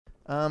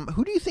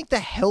Who do you think the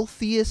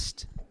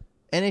healthiest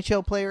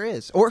NHL player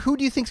is? Or who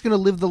do you think is going to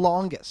live the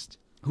longest?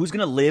 Who's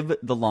going to live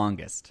the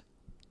longest?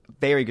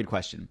 Very good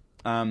question.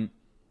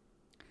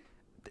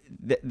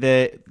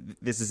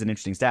 This is an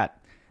interesting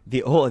stat.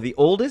 The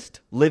oldest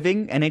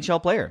living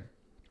NHL player,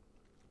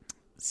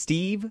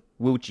 Steve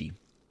Wochy.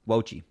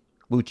 Hoochie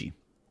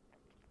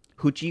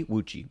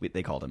Wochy,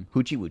 they called him.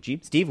 Hoochie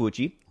Wochy. Steve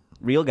Wochy,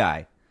 real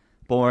guy.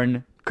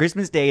 Born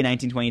Christmas Day,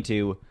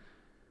 1922.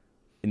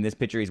 In this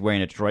picture, he's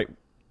wearing a Detroit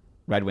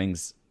Red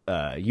Wings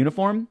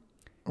uniform.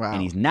 Wow.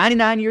 And he's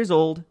 99 years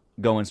old,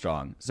 going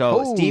strong. So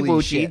Holy Steve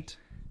Wochy shit.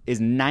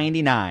 is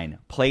 99,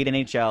 played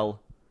NHL,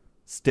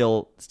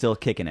 still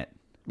kicking it.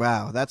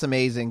 Wow, that's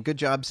amazing. Good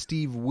job,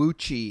 Steve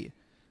Wochy.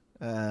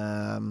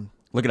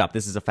 Look it up.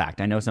 This is a fact.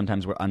 I know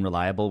sometimes we're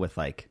unreliable with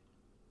like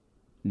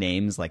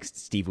names like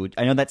Steve Wochy.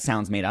 I know that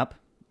sounds made up.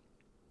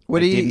 What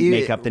do didn't you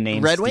make up the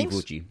name Red Steve Wings?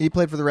 Wochy. He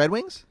played for the Red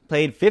Wings?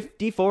 Played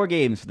 54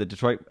 games for the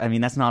Detroit. I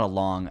mean, that's not a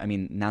long. I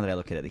mean, now that I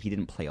look at it, he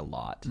didn't play a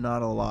lot.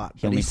 Not a lot.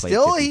 He But only he's played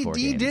still 54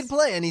 he games. did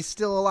play, and he's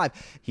still alive.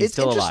 He's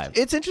still alive.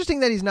 It's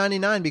interesting that he's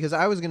 99 because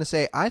I was going to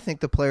say I think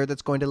the player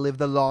that's going to live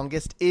the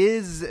longest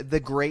is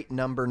the great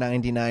number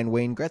 99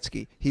 Wayne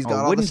Gretzky. He's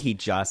got all the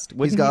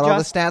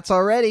stats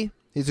already.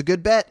 He's a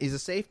good bet. He's a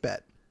safe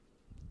bet.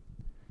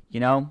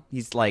 You know,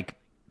 he's like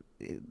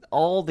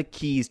all the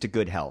keys to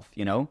good health,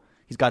 you know?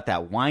 He's got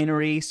that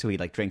winery, so he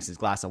like drinks his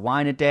glass of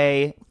wine a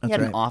day. He had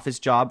an office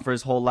job for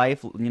his whole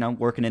life, you know,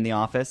 working in the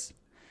office.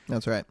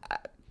 That's right.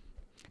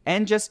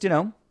 And just, you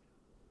know,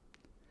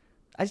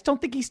 I just don't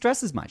think he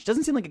stresses much.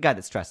 Doesn't seem like a guy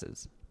that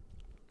stresses.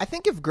 I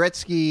think if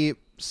Gretzky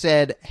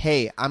said,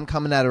 "Hey, I'm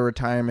coming out of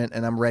retirement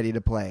and I'm ready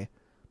to play,"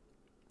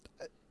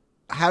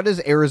 how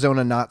does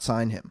Arizona not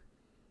sign him?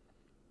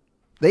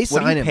 They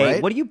sign him,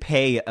 right? What do you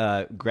pay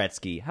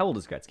Gretzky? How old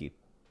is Gretzky?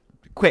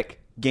 Quick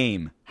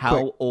game.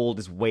 How old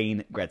is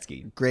Wayne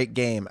Gretzky? Great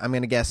game. I'm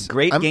going to guess.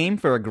 Game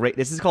for a great...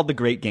 This is called the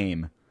Great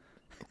Game.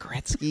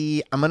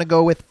 Gretzky, I'm going to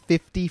go with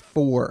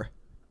 54.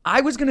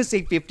 I was going to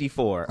say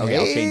 54. Okay,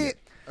 I'll change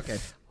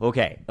it.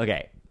 Okay.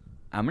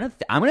 I'm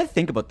gonna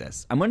think about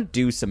this. I'm going to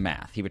do some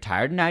math. He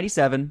retired in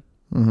 97.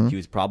 Mm-hmm. He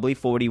was probably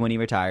 40 when he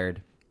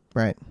retired.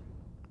 Right.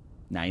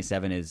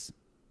 97 is...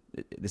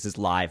 This is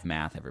live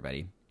math,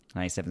 everybody.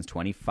 97 is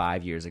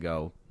 25 years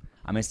ago.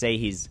 I'm going to say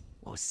he's...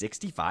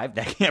 65?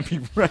 That can't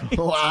be right.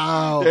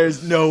 Wow.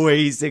 There's no way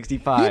he's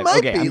 65. He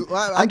might be.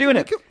 I'm doing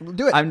it.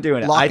 Do it. I'm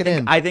doing it. Lock it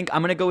in. I think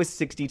I'm going to go with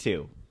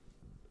 62.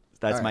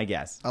 That's right. my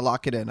guess. I'll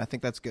lock it in. I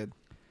think that's good.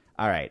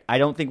 All right. I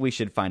don't think we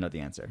should find out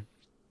the answer.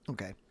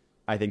 Okay.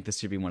 I think this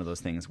should be one of those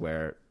things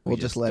where we'll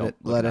just let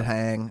it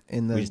hang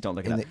in the, we just don't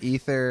look it up. The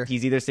ether.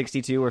 He's either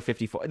 62 or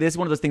 54. This is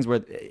one of those things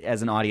where,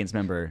 as an audience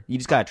member, you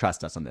just gotta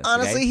trust us on this.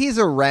 Honestly, okay? He's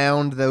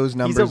around those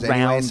numbers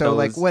anyway. So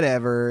like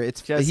whatever.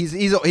 It's just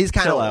he's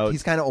kind of old.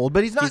 He's kind of old,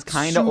 but he's not. He's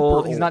kind of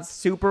old. He's not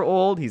super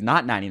old. He's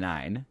not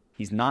 99.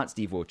 He's not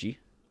Steve Wochy.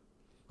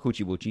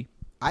 Hoochie Wochy.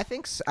 I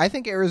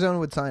think Arizona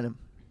would sign him.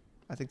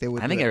 I think they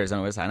would. I think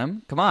Arizona would sign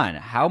him. Come on,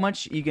 how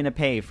much are you gonna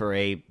pay for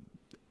a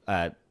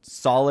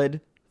solid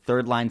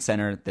third-line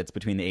center that's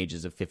between the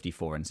ages of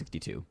 54 and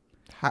 62,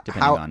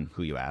 depending on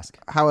who you ask.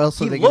 How else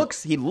he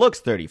looks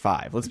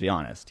 35, let's be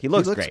honest. He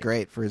looks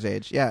great for his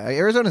age. Yeah,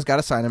 Arizona's got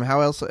to sign him.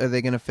 How else are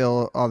they going to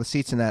fill all the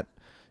seats in that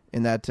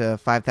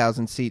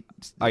 5,000-seat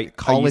college Are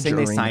you saying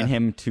arena? They sign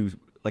him to,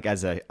 like,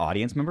 as an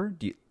audience member?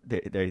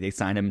 They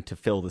sign him to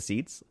fill the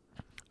seats?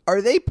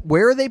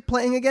 Where are they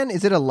playing again?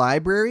 Is it a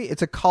library?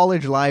 It's a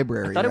college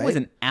library, I thought it was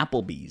an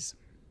Applebee's.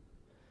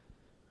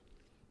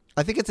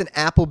 I think it's an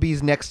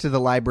Applebee's next to the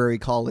library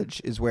college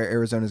is where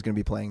Arizona's going to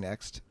be playing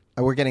next.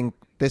 We're getting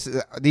this.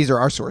 These are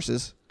our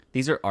sources.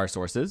 These are our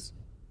sources.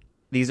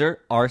 These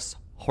are arse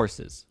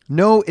horses.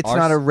 No, it's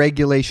not a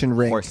regulation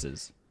rink.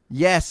 Horses.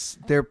 Yes,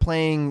 they're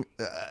playing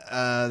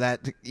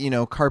that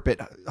carpet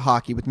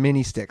hockey with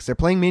mini sticks. They're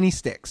playing mini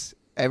sticks.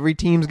 Every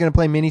team's going to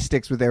play mini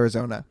sticks with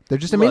Arizona. They're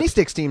just a mini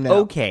sticks team now.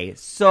 Okay,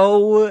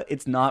 so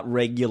it's not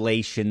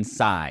regulation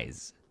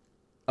size.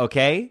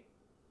 Okay?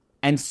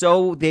 And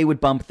so they would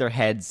bump their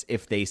heads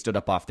if they stood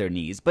up off their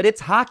knees. But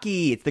it's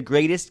hockey. It's the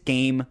greatest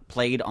game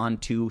played on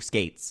two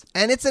skates.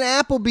 And it's an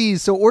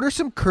Applebee's, so order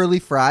some curly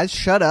fries,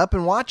 shut up,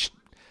 and watch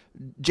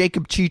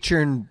Jacob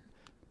Chichern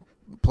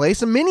play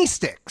some mini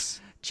sticks.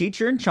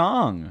 Chichern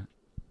Chong.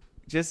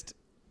 Just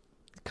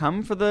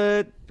come for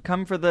the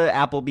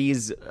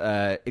Applebee's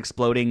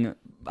exploding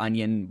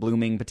onion,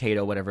 blooming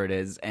potato, whatever it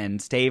is,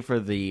 and stay for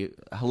the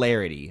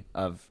hilarity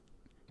of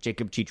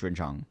Jacob Chichern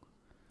Chong.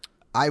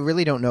 I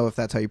really don't know if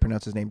that's how you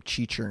pronounce his name,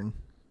 Chichern.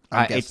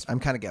 I'm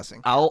kind of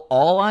guessing.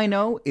 All I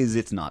know is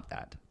it's not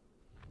that.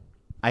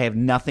 I have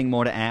nothing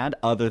more to add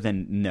other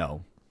than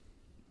no.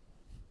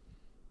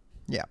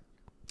 Yeah.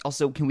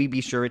 Also, can we be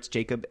sure it's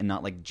Jacob and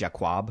not like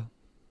Jaquab?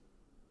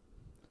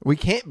 We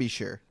can't be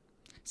sure.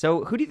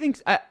 So, who do you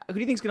think's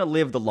going to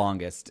live the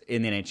longest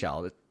in the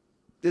NHL?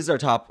 This is our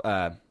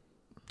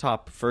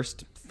top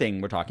first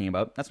thing we're talking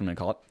about. That's what I'm going to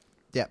call it.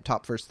 Yeah,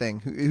 top first thing.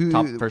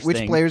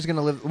 Which player's going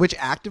to live? Which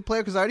active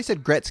player? Because I already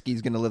said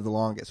Gretzky's going to live the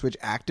longest. Which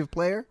active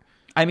player?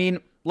 I mean,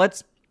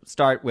 let's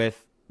start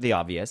with the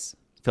obvious,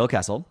 Phil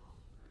Kessel.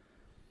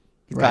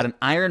 He's got an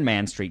Iron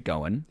Man streak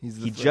going.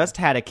 He just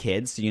had a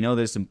kid, so you know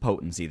there's some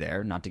potency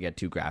there, not to get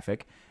too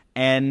graphic.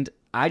 And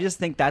I just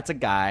think that's a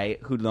guy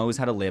who knows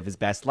how to live his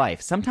best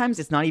life. Sometimes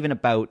it's not even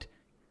about,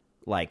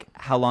 like,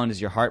 how long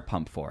does your heart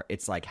pump for?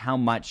 It's like, how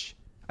much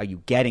are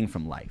you getting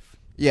from life?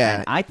 Yeah.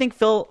 And I think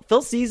Phil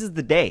seizes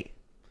the day.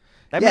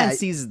 That man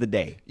seizes the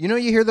day. You know,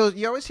 you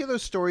always hear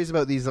those stories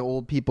about these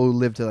old people who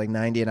live to like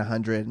 90 and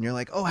 100, and you're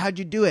like, oh, how'd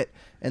you do it?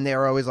 And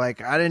they're always like,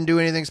 I didn't do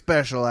anything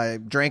special. I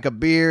drank a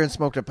beer and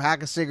smoked a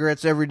pack of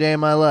cigarettes every day of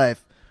my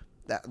life.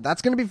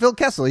 That's going to be Phil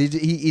Kessel. He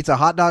eats a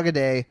hot dog a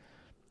day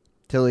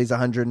till he's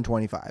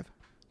 125.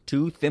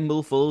 2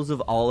 thimblefuls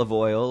of olive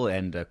oil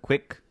and a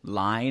quick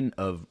line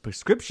of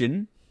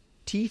prescription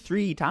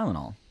T3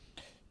 Tylenol.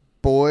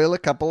 Boil a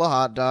couple of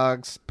hot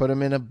dogs, put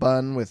them in a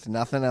bun with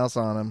nothing else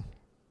on them.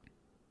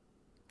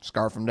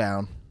 Scarf them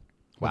down.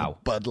 Wow.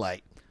 Bud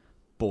Light.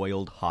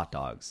 Boiled hot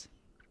dogs.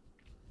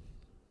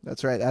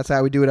 That's right. That's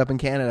how we do it up in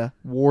Canada.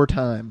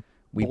 Wartime.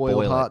 We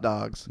boil hot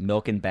dogs.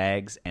 Milk in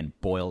bags and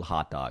boiled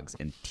hot dogs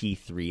in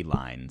T3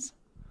 lines.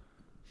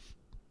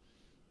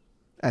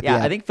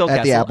 I think Phil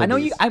Kessel. I know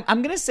you.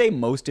 I'm going to say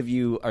most of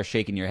you are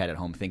shaking your head at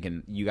home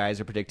thinking you guys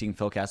are predicting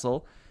Phil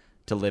Kessel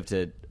to live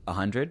to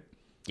 100.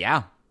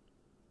 Yeah,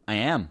 I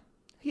am.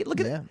 Look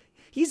at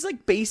he's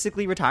like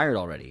basically retired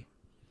already.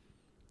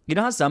 You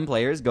know how some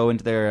players go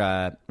into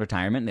their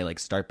retirement and they like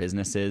start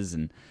businesses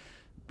and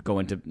go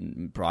into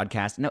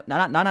broadcast? No,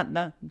 not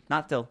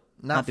Phil.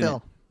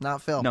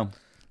 Not Phil. No,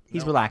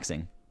 he's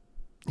relaxing.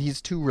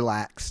 He's too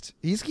relaxed.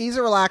 He's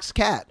a relaxed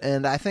cat,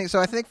 and I think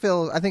Phil's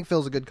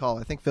a good call.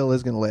 I think Phil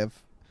is going to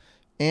live,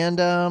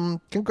 and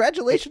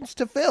congratulations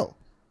to Phil.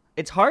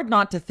 It's hard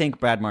not to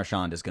think Brad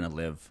Marchand is going to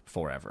live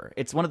forever.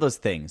 It's one of those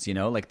things, you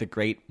know, like the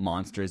great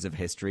monsters of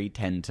history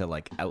tend to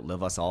like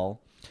outlive us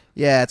all.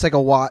 Yeah, it's like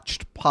a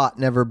watched pot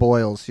never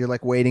boils. You're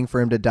like waiting for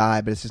him to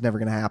die, but it's just never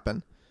going to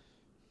happen.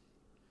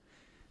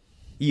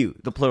 You,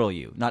 the plural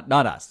you, not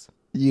us.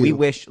 You. We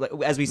wish,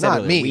 as we said not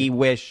earlier, me. we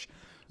wish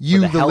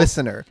you, for the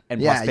listener,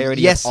 and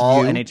prosperity of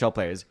all you. NHL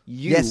players.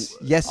 You,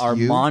 yes, our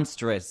you.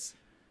 monstrous,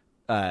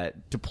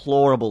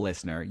 deplorable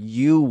listener.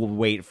 You will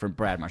wait for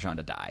Brad Marchand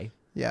to die.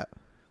 Yeah.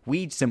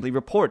 We simply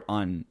report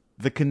on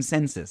the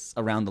consensus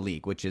around the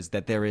league, which is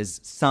that there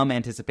is some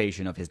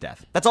anticipation of his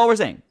death. That's all we're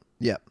saying.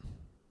 Yep.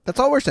 That's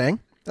all we're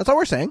saying. That's all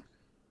we're saying.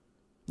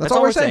 That's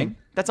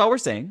all we're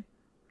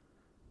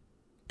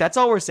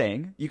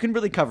saying. You can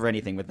really cover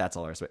anything with that's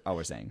all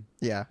we're saying.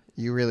 Yeah,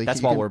 you really.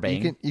 That's what we're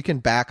saying. You can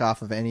back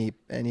off of any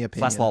opinion.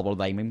 That's all we're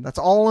saying. That's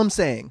all I'm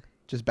saying.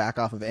 Just back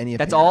off of any opinion.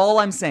 That's all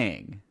I'm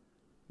saying.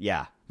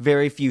 Yeah,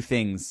 very few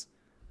things.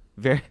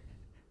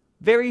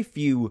 Very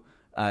few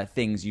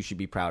things you should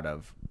be proud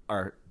of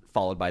are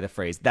followed by the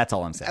phrase. That's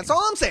all I'm saying. That's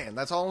all I'm saying.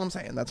 That's all I'm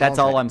saying. That's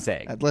all I'm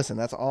saying. Listen,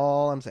 that's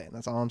all I'm saying.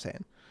 That's all I'm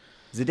saying.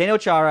 Zdeno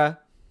Chara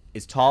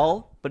is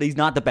tall, but he's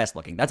not the best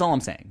looking. That's all I'm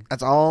saying.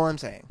 That's all I'm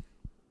saying.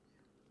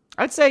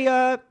 I'd say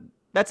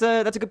that's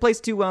a good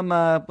place to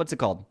what's it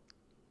called?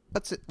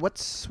 What's it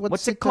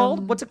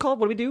called? What's it called?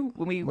 What do we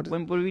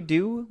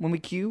do when we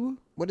cue?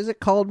 What is it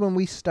called when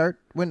we start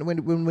when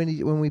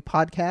we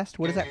podcast?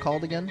 What is that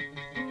called again?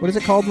 What is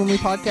it called when we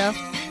podcast?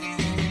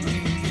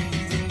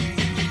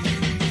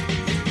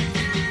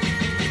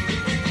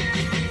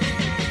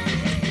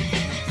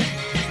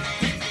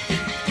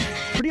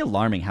 Pretty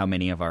alarming how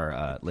many of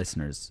our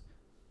listeners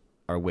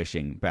are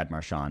wishing Brad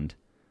Marchand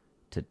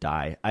to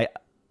die.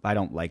 I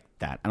don't like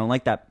that. I'm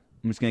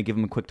just going to give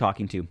him a quick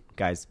talking to,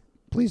 guys.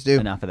 Please do.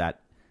 Enough of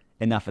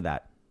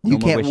that. You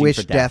can't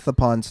wish death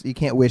upon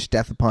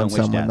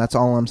someone. That's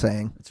all I'm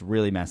saying. It's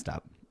really messed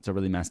up. It's a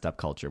really messed up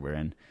culture we're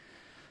in,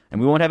 and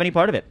we won't have any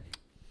part of it.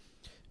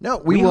 No,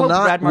 we will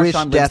not Brad Marchand wish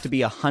lives death to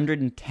be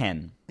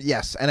 110.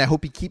 Yes, and I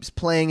hope he keeps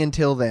playing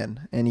until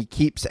then, and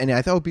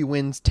I hope he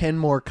wins 10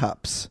 more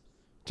cups,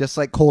 just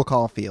like Cole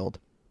Caulfield.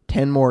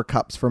 10 more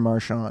cups for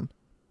Marchand.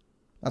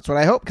 That's what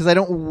I hope, because I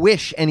don't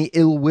wish any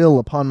ill will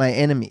upon my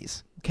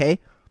enemies, okay?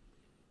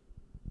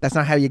 That's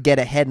not how you get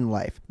ahead in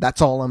life.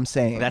 That's all I'm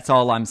saying. That's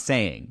all I'm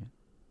saying.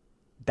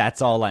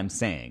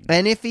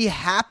 And if he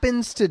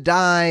happens to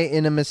die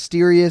in a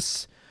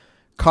mysterious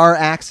car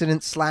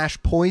accident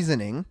 /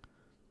 poisoning,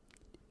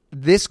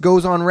 this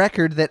goes on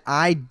record that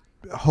I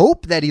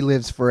hope that he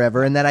lives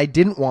forever and that I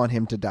didn't want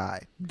him to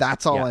die.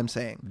 That's all I'm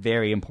saying.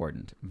 Very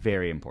important.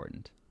 Very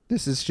important.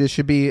 This is just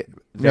should be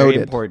very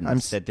noted.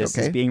 important that this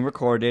is being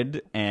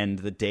recorded and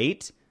the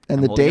date.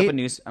 And I'm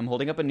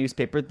holding up a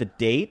newspaper. The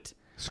date.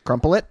 Just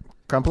crumple it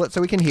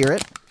so we can hear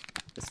it.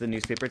 This is the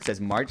newspaper. It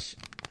says March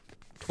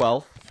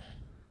 12th,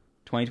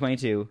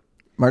 2022.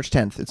 March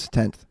 10th. It's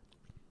 10th.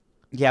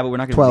 Yeah, but we're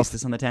not going to release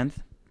this on the 10th.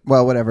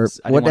 Well, whatever.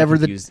 I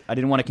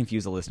didn't want to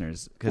confuse the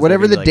listeners.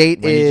 Whatever the date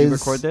is. When did you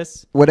record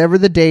this? Whatever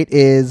the date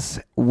is,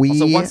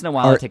 Also, once in a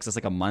while, it takes us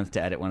like a month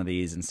to edit one of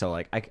these, and so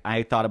like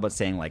I thought about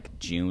saying like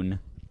June.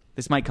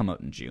 This might come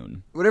out in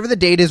June. Whatever the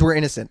date is, we're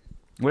innocent.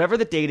 Whatever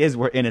the date is,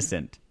 we're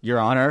innocent. Your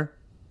Honor.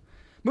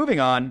 Moving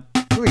on.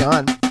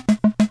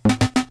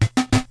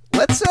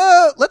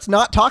 Let's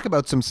not talk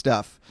about some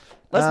stuff.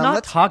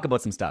 Let's talk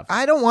about some stuff.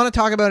 I don't want to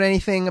talk about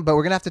anything, but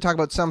we're going to have to talk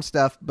about some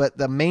stuff. But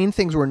the main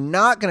things we're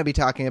not going to be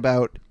talking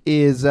about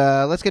is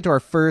let's get to our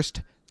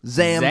first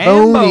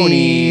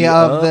Zamboni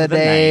of the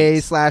day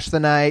 / the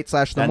night /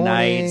 the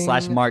morning.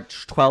 Night /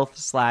 March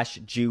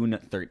 12th / June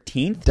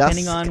 13th,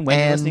 depending on when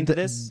you're listening to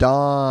this.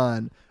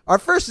 Dawn. Our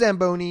first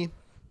Zamboni.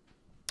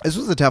 This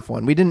was a tough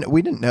one. We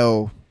didn't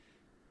know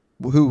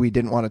who we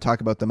didn't want to talk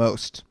about the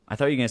most. I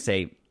thought you were going to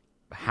say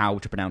how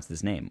to pronounce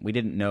this name. We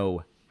didn't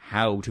know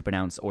how to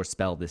pronounce or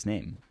spell this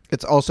name.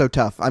 It's also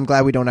tough. I'm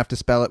glad we don't have to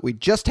spell it. We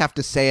just have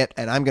to say it,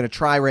 and I'm going to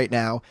try right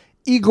now.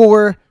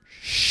 Igor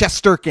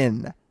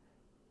Shesterkin.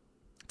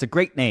 It's a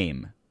great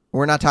name.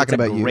 We're not talking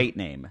about you. It's a great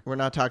name. We're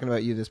not talking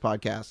about you this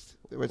podcast.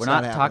 We're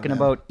not talking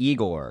about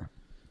Igor.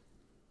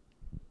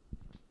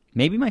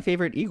 Maybe my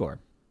favorite Igor.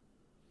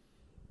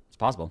 It's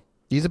possible.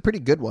 He's a pretty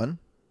good one.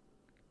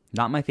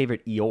 Not my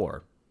favorite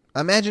Eeyore.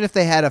 Imagine if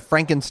they had a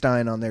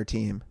Frankenstein on their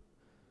team.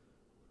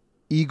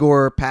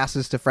 Igor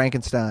passes to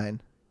Frankenstein.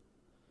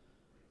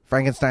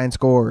 Frankenstein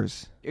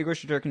scores. Igor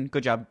Shesterkin,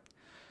 good job.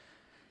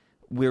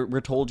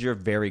 We're told you're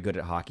very good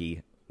at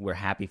hockey. We're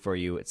happy for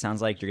you. It sounds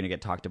like you're going to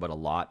get talked about a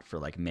lot for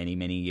like many,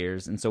 many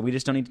years. And so we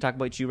just don't need to talk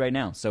about you right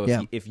now. So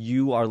if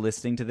you are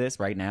listening to this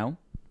right now,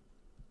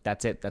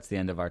 that's it. That's the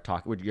end of our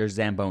talk. You're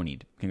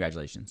Zambonied.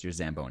 Congratulations. You're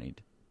Zambonied.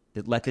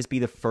 Let this be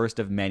the first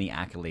of many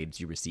accolades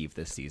you receive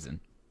this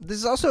season. This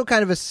is also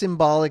kind of a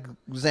symbolic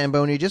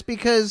Zamboni, just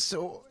because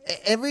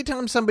every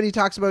time somebody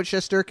talks about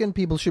Shesterkin,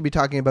 people should be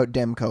talking about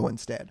Demko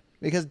instead.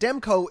 Because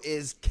Demko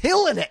is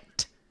killing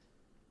it.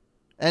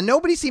 And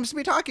nobody seems to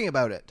be talking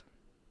about it.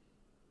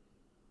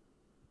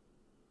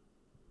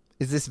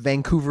 Is this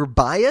Vancouver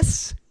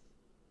bias?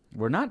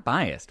 We're not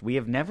biased. We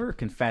have never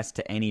confessed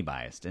to any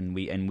bias, and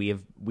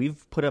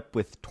we've put up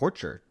with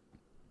torture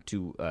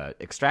to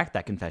extract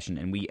that confession,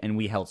 and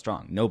we held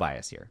strong. No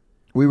bias here.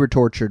 We were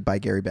tortured by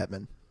Gary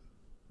Bettman.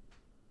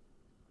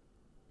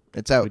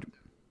 It's out.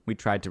 We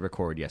tried to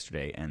record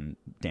yesterday, and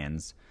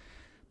Dan's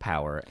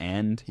power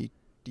and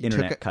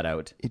internet cut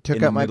out. He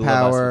took out my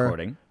power.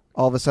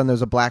 All of a sudden, there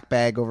was a black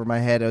bag over my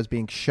head. I was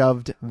being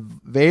shoved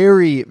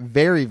very,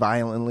 very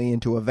violently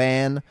into a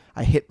van.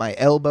 I hit my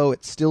elbow.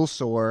 It's still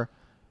sore.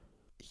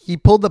 He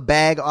pulled the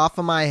bag off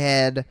of my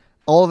head.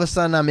 All of a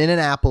sudden, I'm in an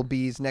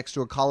Applebee's next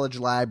to a college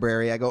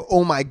library. I go,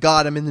 oh my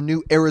God, I'm in the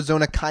new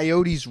Arizona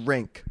Coyotes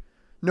rink.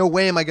 No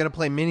way am I going to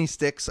play mini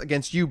sticks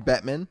against you,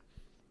 Bettman.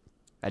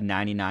 A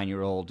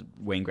 99-year-old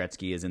Wayne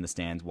Gretzky is in the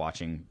stands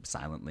watching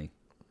silently.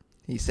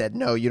 He said,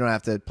 no, you don't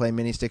have to play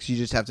mini sticks. You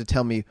just have to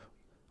tell me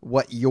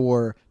what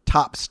your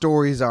top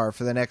stories are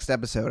for the next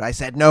episode. I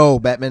said, no,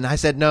 Bettman. I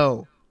said,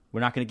 no.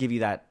 We're not going to give you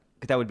that,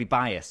 because that would be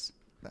bias.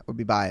 That would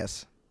be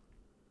bias.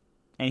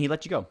 And he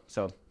let you go,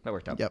 so that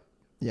worked out. Yep.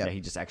 Yeah,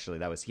 he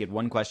had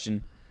one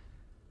question,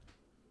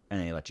 and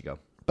then he let you go.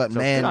 But so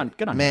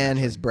good on man,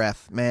 his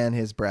breath. Man,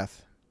 his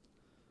breath.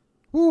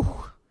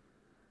 Woo.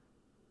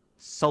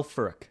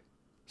 Sulfuric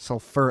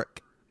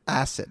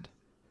acid.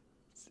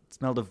 It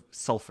smelled of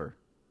sulfur.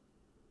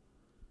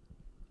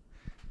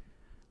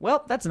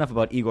 Well, that's enough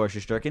about Igor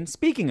Shesterkin.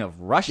 Speaking of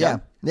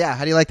Russia. Yeah.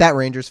 How do you like that,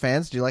 Rangers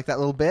fans? Do you like that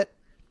little bit?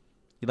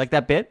 You like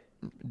that bit?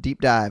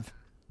 Deep dive.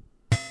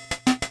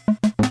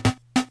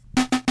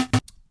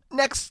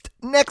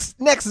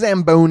 Next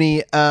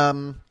Zamboni.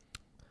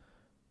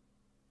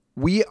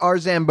 We are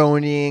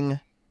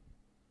Zamboniing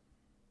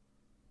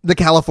the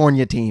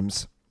California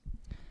teams.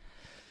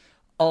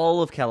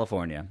 All of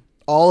California.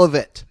 All of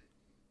it.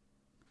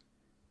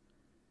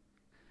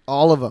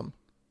 All of them.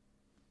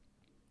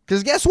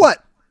 Because guess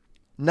what?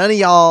 None of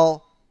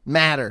y'all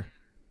matter.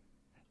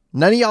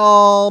 None of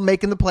y'all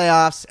making the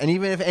playoffs. And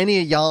even if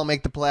any of y'all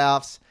make the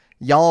playoffs,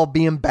 y'all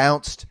being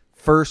bounced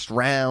first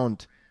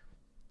round.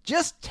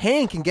 Just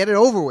tank and get it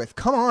over with.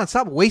 Come on,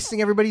 stop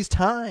wasting everybody's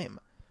time.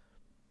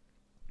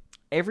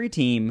 Every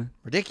team,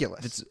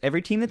 ridiculous.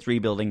 Every team that's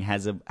rebuilding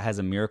has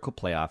a miracle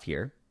playoff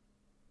here.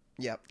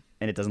 Yep.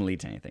 And it doesn't lead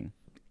to anything.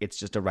 It's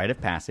just a rite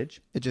of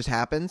passage. It just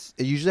happens.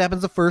 It usually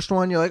happens the first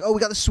one. You're like, oh, we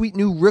got the sweet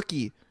new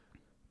rookie.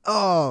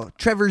 Oh,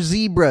 Trevor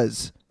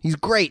Zebras. He's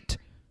great.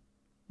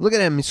 Look at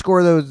him. He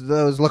scored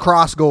those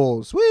lacrosse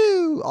goals.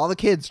 Woo! All the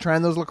kids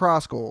trying those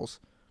lacrosse goals.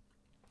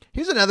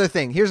 Here's another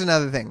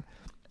thing.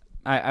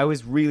 I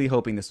was really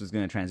hoping this was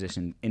going to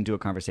transition into a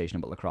conversation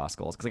about lacrosse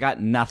goals, because I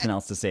got nothing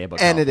else to say about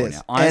California. And it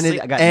is.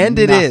 Honestly, I got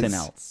nothing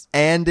else.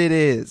 And it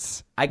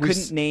is. I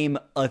couldn't name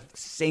a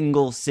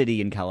single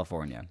city in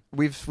California.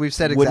 We've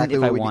said exactly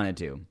what I wanted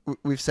to.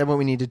 We've said what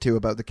we needed to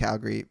about the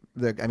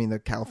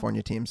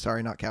California teams.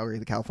 Sorry, not Calgary.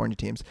 The California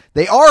teams.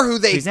 They are who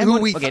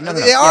we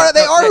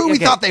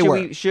thought they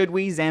were. Should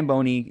we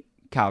Zamboni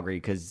Calgary?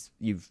 Because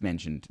you've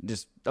mentioned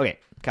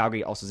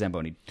Calgary also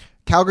Zamboni.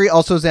 Calgary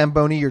also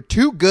Zamboni. You're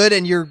too good,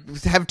 and you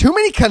have too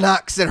many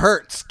Canucks. It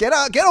hurts. Get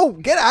out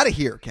of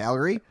here,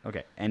 Calgary.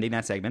 Okay, ending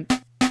that segment.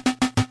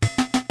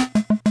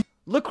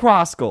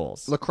 Lacrosse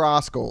goals.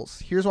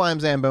 Here's why I'm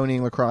Zamboniing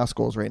lacrosse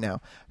goals right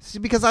now. This is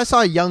because I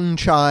saw a young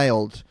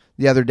child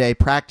the other day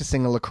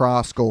practicing a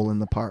lacrosse goal in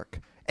the park,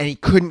 and he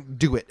couldn't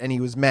do it, and he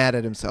was mad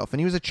at himself, and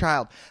he was a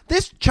child.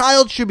 This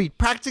child should be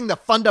practicing the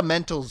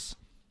fundamentals.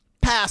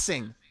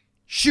 Passing,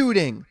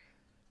 shooting,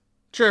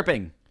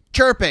 chirping,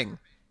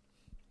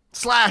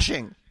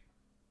 slashing.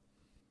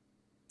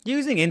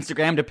 Using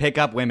Instagram to pick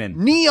up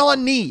women. Knee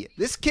on knee.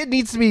 This kid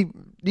needs to be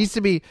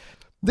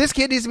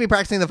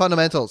practicing the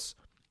fundamentals.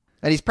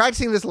 And he's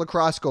practicing this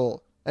lacrosse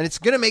goal. And it's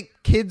going to make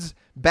kids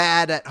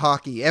bad at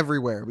hockey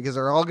everywhere because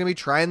they're all going to be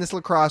trying this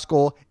lacrosse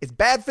goal. It's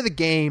bad for the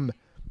game,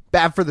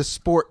 bad for the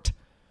sport.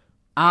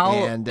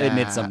 I'll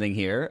admit something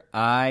here.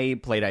 I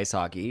played ice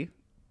hockey.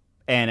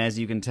 And as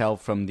you can tell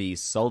from the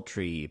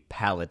sultry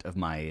palate of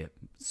my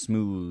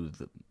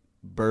smooth,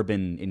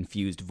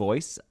 bourbon-infused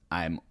voice,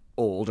 I'm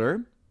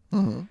older.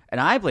 Mm-hmm. And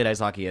I played ice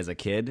hockey as a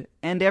kid,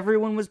 and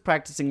everyone was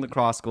practicing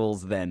lacrosse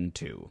goals then,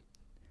 too.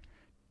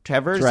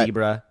 Trevor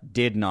Zebra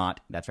did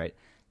not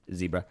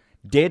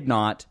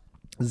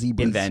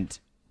invent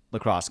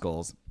lacrosse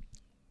goals.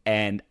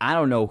 And I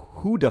don't know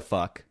who the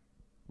fuck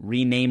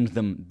renamed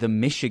them the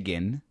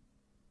Michigan.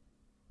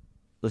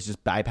 Let's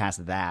just bypass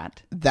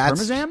that.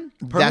 Parmesan?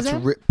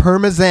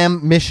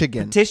 Parmesan,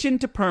 Michigan. Petition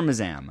to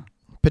Parmesan.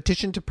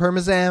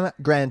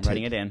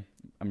 Granted.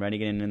 I'm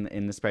writing it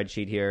in the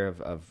spreadsheet here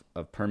of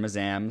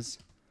Parmesans.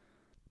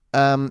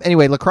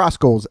 Anyway, lacrosse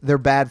goals, they're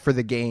bad for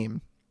the game.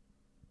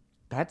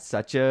 That's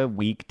such a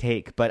weak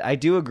take, but I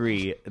do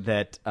agree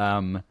that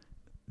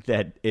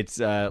it's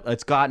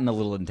gotten a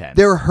little intense.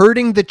 They're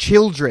hurting the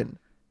children.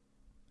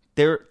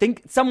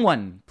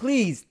 Someone,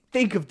 please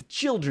think of the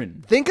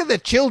children. Think of the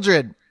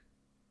children.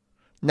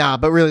 Nah,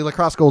 but really,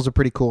 lacrosse goals are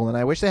pretty cool, and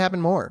I wish they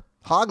happened more.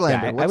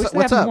 Hoglander,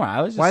 what's up? More.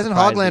 I was just Why isn't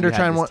Hoglander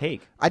trying one?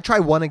 Take. I'd try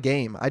one a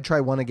game.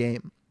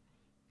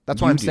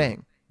 That's what I'm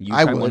saying. You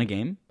try one a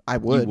game? I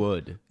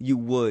would. You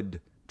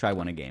would try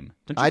one a game.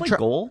 Don't you play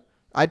goal?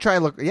 I'd try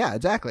yeah,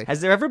 exactly.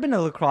 Has there ever been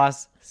a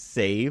lacrosse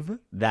save?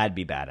 That'd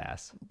be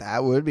badass.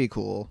 That would be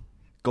cool.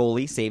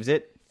 Goalie saves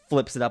it,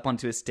 flips it up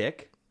onto a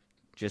stick,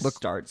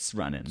 starts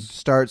running.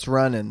 Starts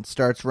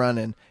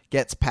running,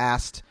 gets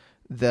past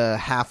the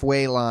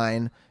halfway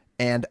line,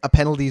 and a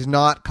penalty's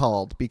not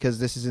called because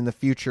this is in the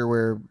future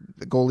where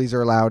the goalies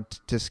are allowed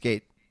to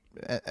skate.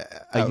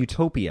 A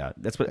utopia.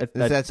 That's what.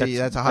 That's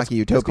a hockey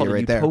utopia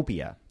right there.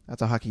 Utopia.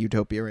 That's a hockey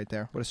utopia right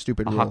there. What a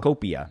stupid rule.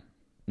 Hockopia.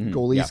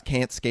 Goalies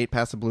can't skate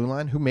past the blue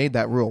line. Who made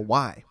that rule?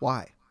 Why?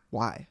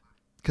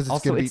 Because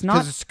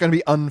it's going to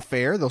be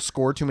unfair. They'll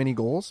score too many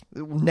goals.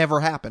 It will never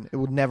happen.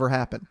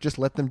 Just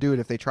let them do it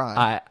if they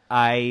try.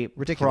 I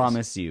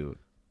promise you,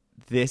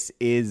 this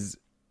is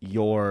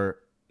your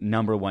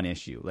number one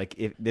issue. Like,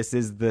 if this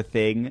is the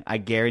thing, I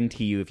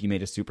guarantee you, if you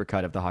made a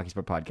supercut of the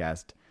HockeySport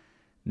podcast,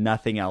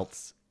 nothing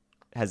else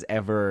has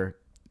ever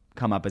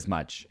come up as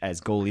much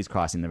as goalies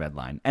crossing the red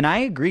line. And I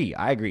agree.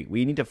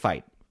 We need to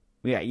fight.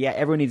 Yeah,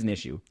 everyone needs an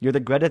issue. You're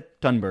the Greta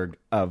Thunberg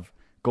of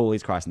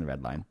goalies crossing the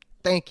red line.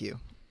 Thank you.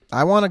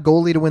 I want a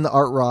goalie to win the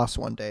Art Ross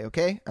one day,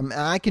 okay?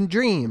 I can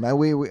dream.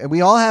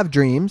 We all have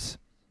dreams.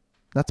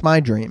 That's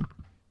my dream.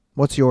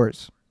 What's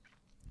yours?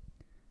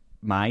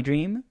 My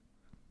dream?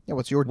 Yeah,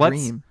 what's your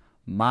dream?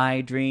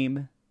 My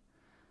dream?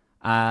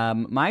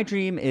 My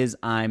dream is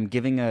I'm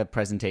giving a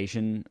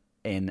presentation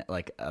in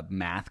like a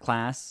math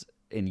class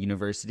in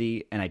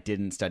university, and I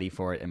didn't study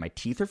for it, and my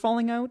teeth are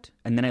falling out.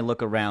 And then I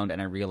look around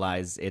and I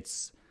realize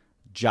it's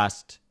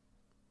just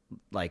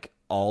like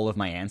all of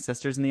my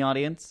ancestors in the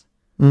audience.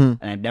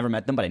 Mm-hmm. And I've never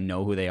met them, but I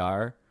know who they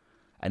are.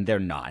 And they're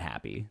not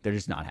happy. They're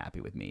just not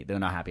happy with me. They're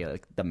not happy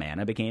like the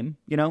man I became.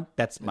 You know,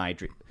 that's my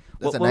dream.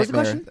 What was the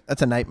question?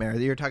 That's a nightmare.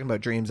 You're talking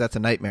about dreams. That's a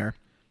nightmare.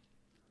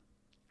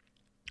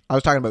 I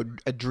was talking about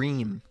a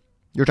dream.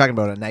 You're talking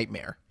about a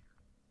nightmare.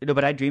 No,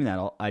 but I dream that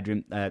all. I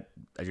dream that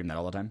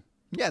all the time.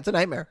 Yeah, it's a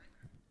nightmare.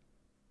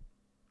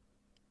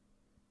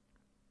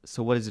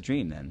 So what is a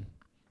dream then?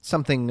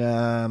 Something.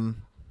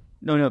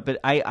 No, but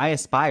I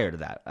aspire to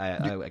that.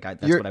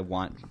 That's what I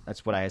want.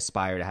 That's what I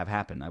aspire to have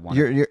happen. I want.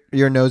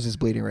 Your nose is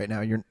bleeding right now.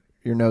 Your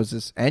nose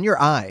is, and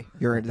your eye.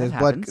 There's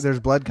blood. There's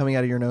blood coming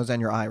out of your nose and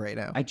your eye right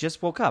now. I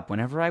just woke up.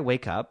 Whenever I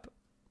wake up,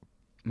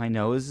 my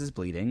nose is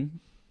bleeding,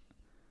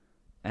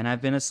 and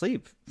I've been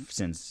asleep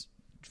since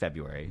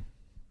February.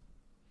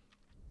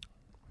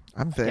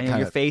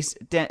 Your face.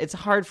 It's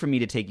hard for me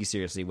to take you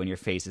seriously when your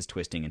face is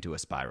twisting into a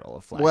spiral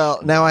of flesh.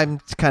 Well, now I'm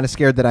kind of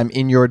scared that I'm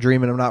in your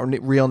dream and I'm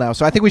not real now.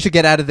 So I think we should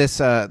get out of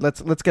this.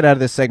 Let's get out of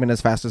this segment as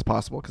fast as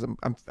possible because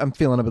I'm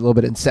feeling a little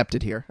bit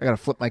incepted here. I got to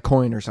flip my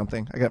coin or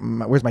something.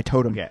 Where's my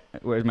totem? Okay,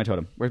 where's my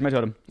totem? Where's my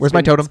totem?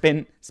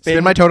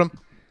 Spin my totem.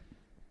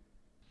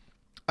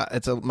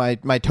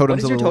 My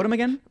totem's. What is your totem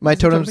again? My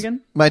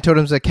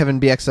totem's a Kevin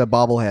Bieksa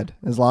bobblehead.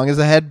 As long as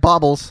the head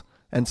bobbles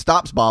and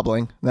stops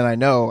bobbling, then I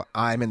know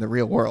I'm in the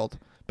real world.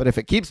 But if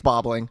it keeps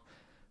bobbling,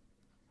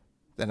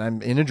 then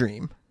I'm in a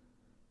dream.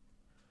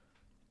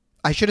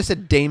 I should have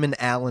said Damon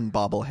Allen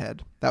bobblehead.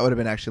 That would have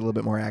been actually a little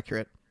bit more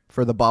accurate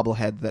for the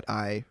bobblehead that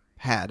I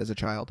had as a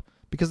child.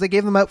 Because they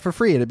gave them out for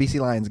free at a BC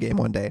Lions game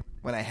one day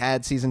when I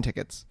had season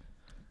tickets.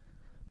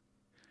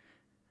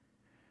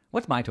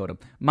 What's my totem?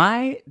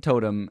 My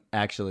totem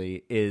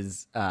actually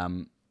is...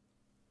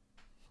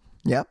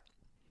 Yeah.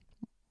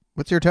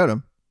 What's your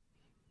totem?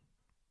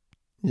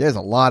 There's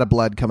a lot of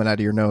blood coming out of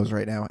your nose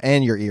right now,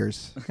 and your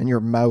ears, and your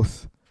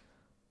mouth.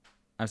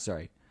 I'm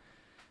sorry.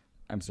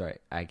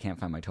 I can't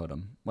find my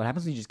totem. What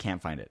happens when you just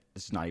can't find it?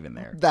 It's not even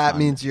there. That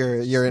means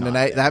you're in a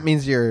night. That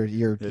means you're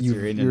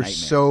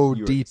so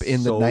deep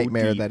in the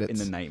nightmare that it's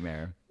in the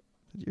nightmare.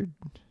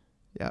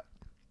 Yeah.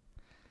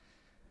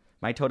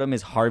 My totem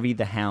is Harvey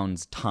the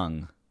Hound's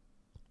tongue.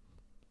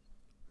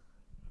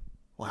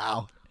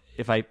 Wow.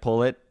 If I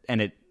pull it and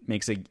it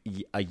makes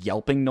a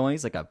yelping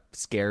noise, like a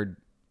scared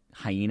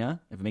hyena,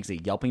 if it makes a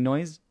yelping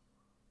noise,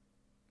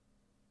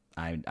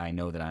 I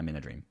know that I'm in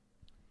a dream.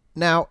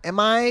 Now, am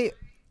I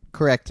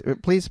correct?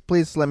 Please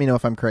let me know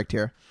if I'm correct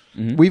here.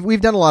 Mm-hmm.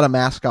 We've done a lot of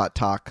mascot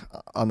talk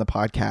on the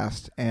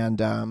podcast,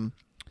 and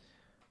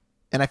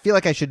I feel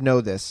like I should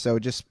know this, so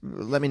just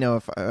let me know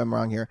if I'm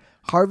wrong here.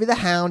 Harvey the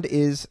Hound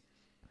is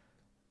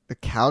the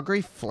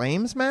Calgary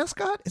Flames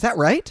mascot? Is that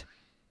right?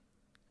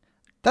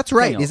 That's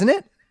right, isn't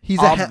it? He's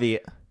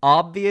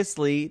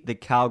obviously the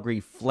Calgary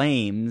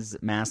Flames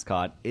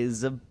mascot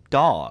is a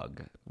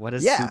dog. What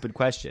a stupid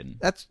question.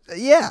 That's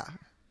yeah.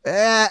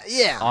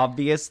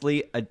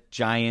 Obviously a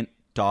giant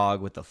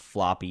dog with a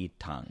floppy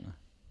tongue.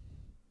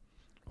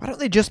 Why don't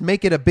they just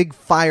make it a big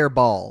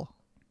fireball?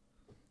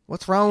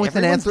 What's wrong with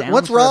an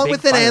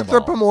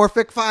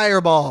anthropomorphic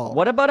fireball?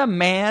 What about a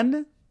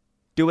man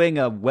doing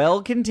a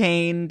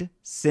well-contained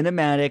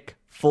cinematic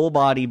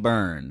full-body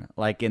burn,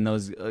 like in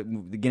those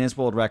Guinness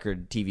World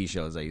Record TV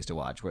shows I used to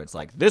watch, where it's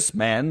like, this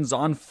man's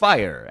on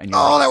fire. And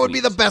that would be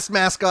the best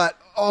mascot.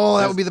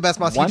 That would be the best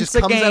mascot. He just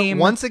comes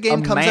out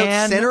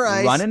center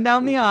ice, running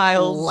down the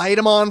aisle, light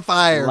him on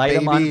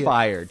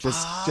fire.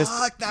 Just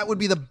that would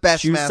be the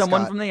best. Choose mascot.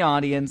 Someone from the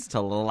audience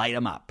to light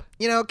him up.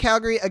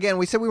 Calgary, again,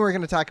 we said we weren't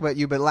going to talk about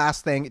you, but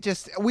last thing,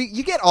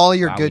 you get all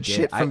your good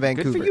shit from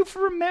Vancouver. Good for you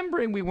for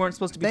remembering we weren't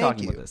supposed to be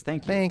talking about this.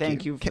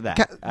 Thank you for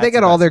that. They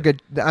get all their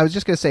good. I was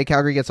just going to say,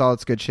 Calgary gets all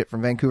its good shit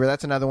from Vancouver.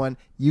 That's another one.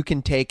 You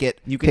can take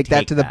it. You can take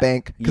that to the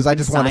bank, because I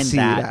just want to see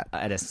that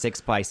at a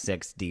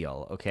 6x6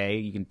 deal. Okay,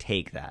 you can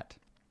take that.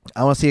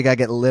 I want to see a guy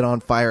get lit on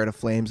fire at a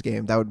Flames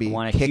game. That would be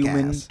a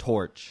human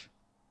torch.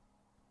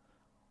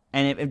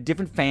 And if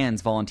different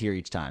fans volunteer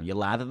each time, you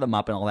lather them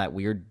up in all that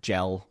weird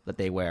gel that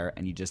they wear,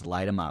 and you just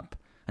light them up.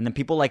 And then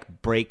people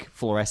break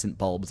fluorescent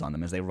bulbs on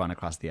them as they run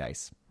across the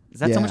ice. Is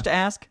that so much to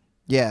ask?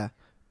 Yeah.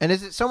 And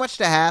is it so much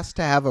to ask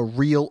to have a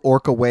real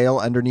orca whale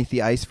underneath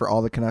the ice for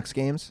all the Canucks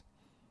games?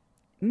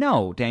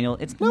 No, Daniel,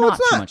 it's not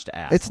too much to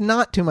ask. It's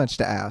not too much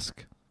to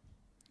ask.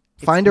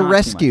 Find a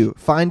rescue.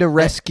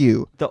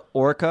 The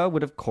orca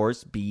would, of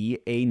course, be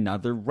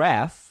another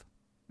ref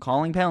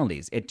calling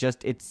penalties.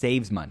 It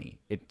saves money.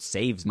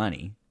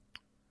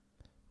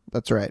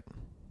 That's right.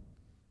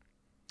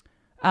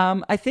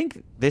 I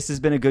think this has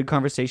been a good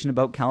conversation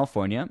about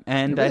California,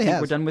 and I think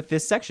we're done with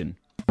this section.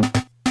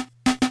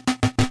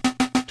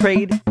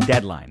 Trade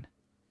deadline.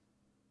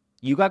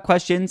 You got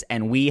questions,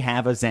 and we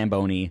have a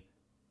Zamboni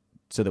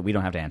so that we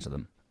don't have to answer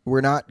them.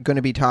 We're not going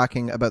to be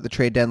talking about the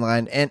trade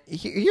deadline, and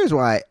here's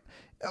why.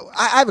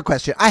 I have a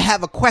question. I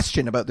have a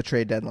question about the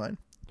trade deadline.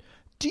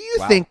 Do you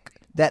think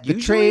that the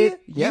trade...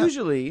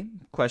 Usually,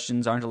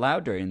 questions aren't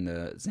allowed during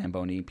the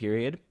Zamboni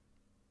period,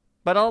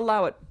 but I'll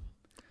allow it.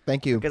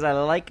 Thank you. Because I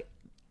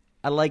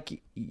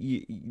like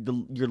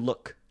your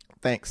look.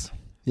 Thanks.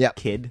 Yeah,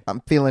 kid.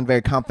 I'm feeling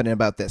very confident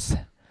about this.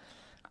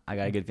 I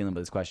got a good feeling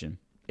about this question.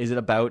 Is it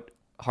about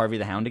Harvey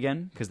the Hound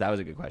again? Because that was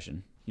a good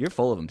question. You're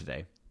full of them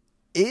today.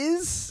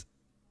 Is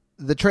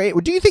the trade...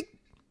 Do you think...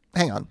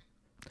 Hang on.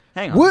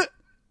 Did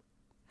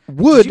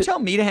you tell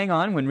me to hang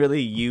on when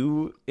really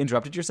you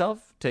interrupted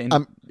yourself?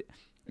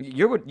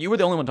 You were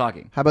the only one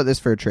talking. How about this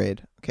for a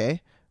trade?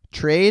 Okay,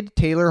 trade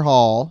Taylor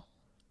Hall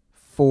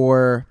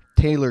for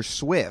Taylor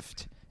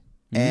Swift,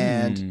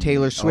 and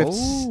Taylor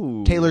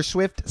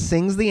Swift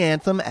sings the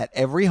anthem at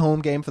every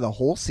home game for the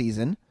whole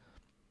season,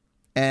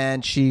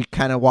 and she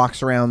kind of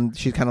walks around.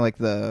 She's kind of like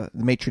the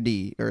maitre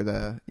d', or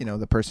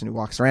the person who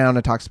walks around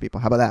and talks to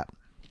people. How about that?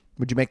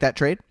 Would you make that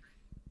trade?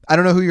 I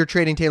don't know who you're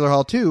trading Taylor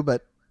Hall to,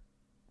 but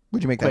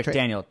would you make that trade?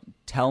 Daniel,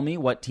 tell me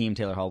what team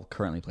Taylor Hall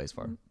currently plays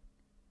for.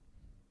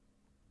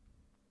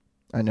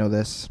 I know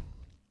this.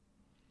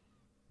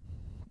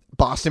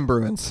 Boston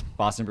Bruins.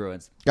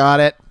 Got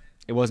it.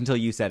 It wasn't until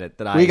you said it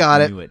that I knew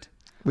it.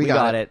 We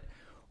got it.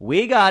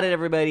 We got it,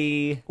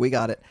 everybody. We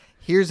got it.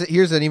 Here's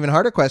an even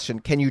harder question.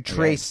 Can you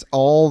trace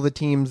all the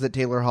teams that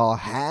Taylor Hall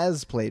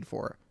has played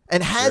for?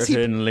 And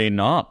Certainly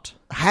not.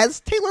 Has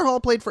Taylor Hall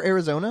played for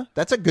Arizona?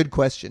 That's a good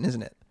question,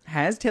 isn't it?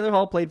 Has Taylor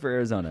Hall played for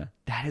Arizona?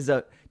 That is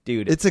a...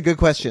 Dude, it's a good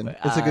question. I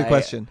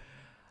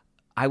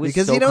was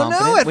because so you don't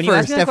confident. know at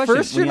first. At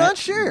first, you're not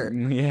sure.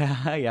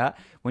 Yeah.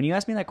 When you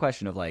asked me that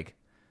question of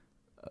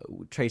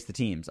trace the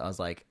teams, I was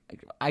like,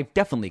 I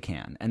definitely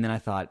can. And then I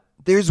thought,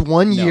 there's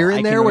one year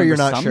in there where you're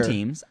not sure.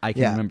 I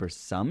can remember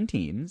some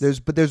teams.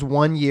 There's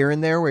one year in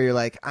there where you're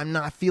like,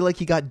 I feel like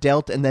he got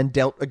dealt and then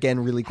dealt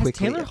again really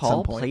quickly. Has Taylor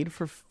Hall played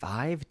for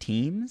 5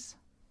 teams?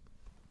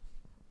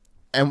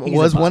 And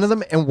was one of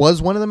them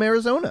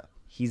Arizona?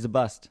 He's a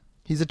bust.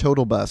 He's a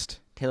total bust.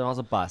 Taylor Hall's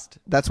a bust.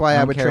 That's why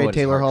I would trade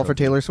Taylor Hall for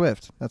Taylor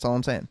Swift. That's all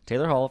I'm saying.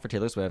 Taylor Hall for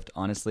Taylor Swift.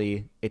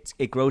 Honestly,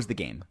 it grows the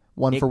game.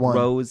 One for one. It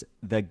grows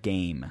the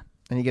game.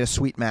 And you get a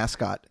sweet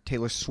mascot.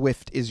 Taylor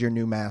Swift is your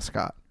new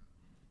mascot.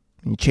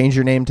 And you change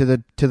your name to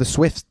the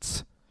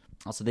Swifts.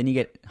 Also, then you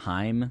get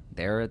Heim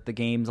there at the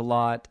games a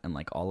lot, and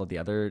like all of the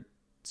other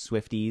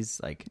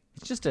Swifties. Like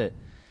it's just a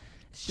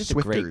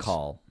great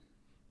call.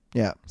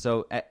 Yeah.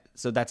 So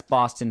that's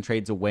Boston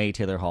trades away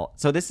Taylor Hall.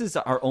 So this is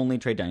our only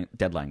trade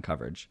deadline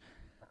coverage.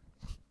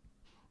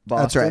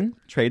 Boston that's right.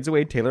 Trades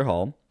away Taylor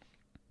Hall,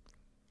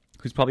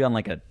 who's probably on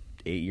like a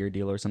 8-year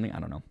deal or something. I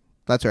don't know.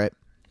 That's right.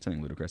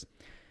 Something ludicrous.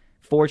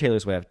 For Taylor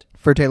Swift.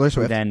 For Taylor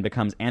Swift. Who then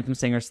becomes anthem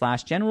singer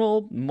 /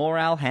 general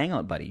morale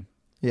hangout buddy.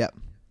 Yeah.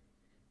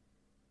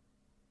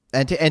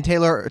 And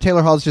Taylor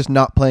Hall's just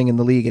not playing in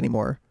the league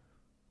anymore.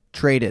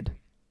 Traded.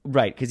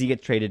 Right, because he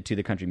gets traded to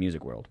the country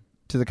music world.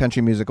 To the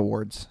Country Music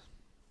Awards.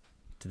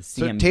 To the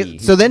CMV.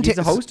 He's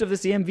the host of the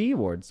CMV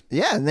Awards.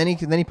 Yeah, and then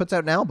he puts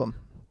out an album.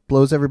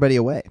 Blows everybody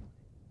away.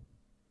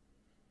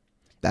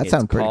 That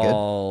sounds pretty good. It's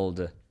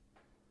called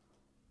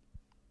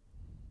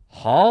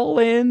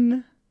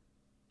Haulin'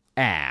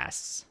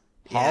 Ass.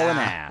 Haulin'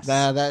 Ass.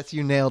 That's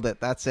you nailed it.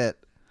 That's it.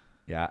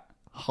 Yeah.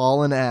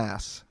 Haulin'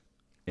 Ass.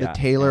 The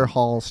Taylor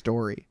Hall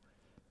story.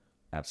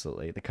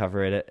 Absolutely. The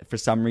cover, for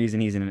some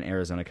reason, he's in an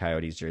Arizona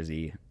Coyotes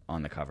jersey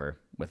on the cover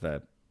with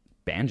a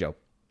banjo.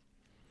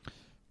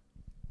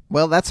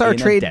 Well, that's our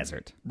trade.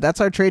 Desert. That's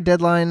our trade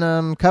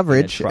deadline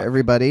coverage,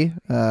 everybody.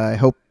 I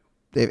hope.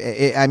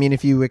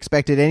 If you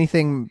expected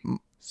anything,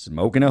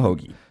 smoking a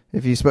hoagie.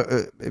 If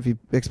you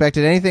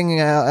expected anything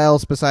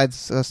else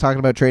besides us talking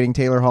about trading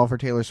Taylor Hall for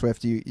Taylor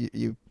Swift,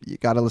 you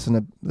got to listen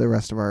to the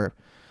rest of our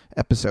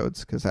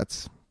episodes because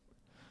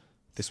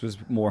this was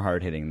more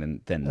hard hitting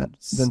than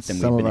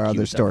some of our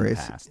other stories.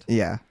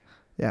 Yeah.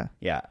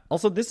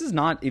 Also, this is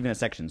not even a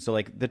section. So,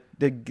 like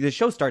the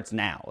show starts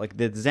now. Like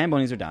the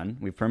Zambonis are done.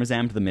 We've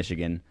perma-zammed the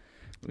Michigan.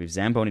 We've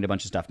Zambonied a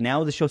bunch of stuff.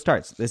 Now the show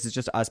starts. This is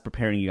just us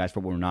preparing you guys for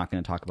what we're not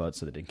going to talk about,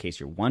 so that in case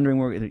you're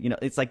wondering,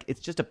 it's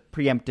just a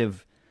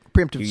preemptive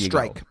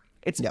strike.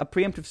 It's a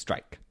preemptive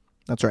strike.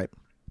 That's right.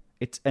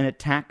 It's an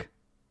attack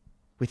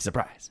with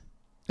surprise.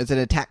 It's an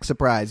attack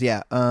surprise.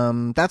 Yeah.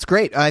 That's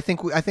great. I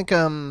think we got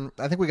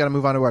to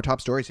move on to our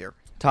top stories here.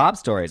 Top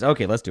stories.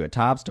 Okay, let's do it.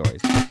 Top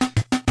stories.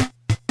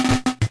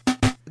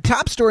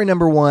 Top story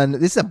number one.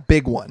 This is a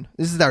big one.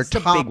 This is our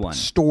top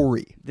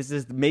story. This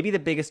is maybe the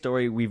biggest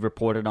story we've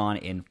reported on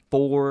in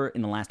the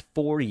last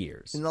 4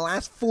 years. In the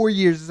last 4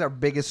 years, this is our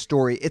biggest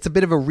story. It's a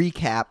bit of a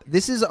recap.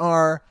 This is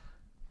our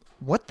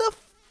what the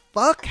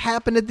fuck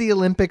happened at the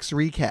Olympics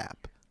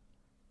recap.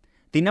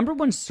 The number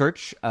one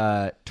search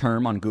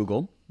term on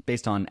Google,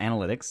 based on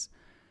analytics,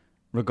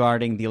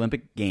 regarding the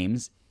Olympic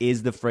Games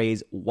is the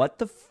phrase, what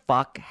the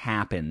fuck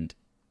happened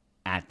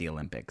at the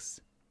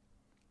Olympics?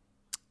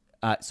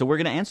 So we're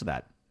going to answer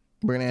that.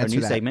 We're going to answer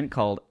a new segment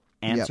called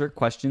Answer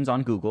Questions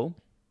on Google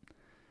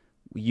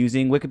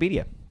using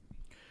Wikipedia.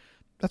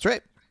 That's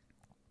right.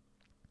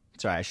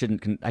 Sorry, I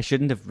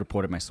shouldn't have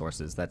reported my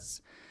sources.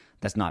 That's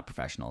not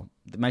professional.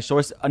 My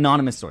source,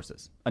 anonymous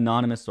sources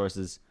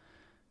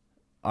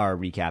are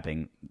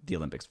recapping the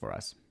Olympics for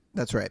us.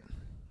 That's right.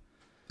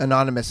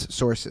 Anonymous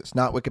sources,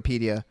 not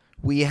Wikipedia.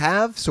 We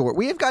have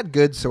got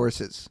good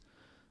sources.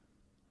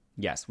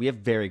 Yes, we have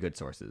very good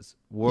sources.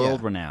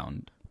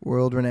 World-renowned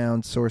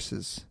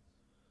sources.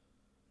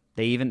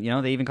 They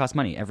even cost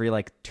money. Every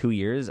 2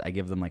 years, I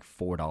give them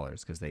 $4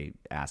 because they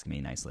ask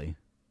me nicely.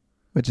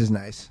 Which is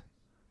nice.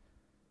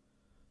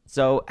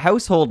 So,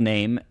 household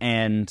name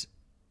and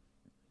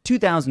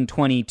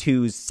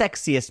 2022's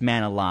sexiest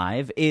man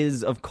alive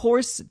is, of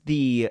course,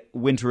 the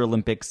Winter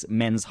Olympics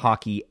men's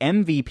hockey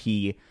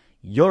MVP,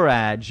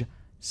 Juraj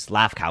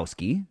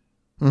Slafkowski.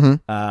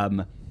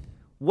 Mm-hmm.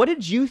 What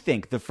did you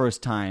think the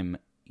first time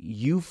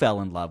you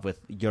fell in love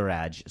with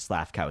Juraj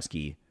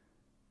Slafkowski,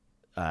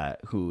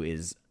 who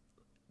is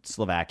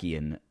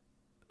Slovakian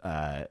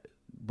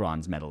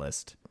bronze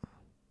medalist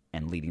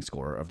and leading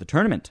scorer of the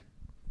tournament?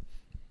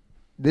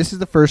 This is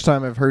the first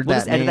time I've heard we'll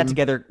that just edit name. that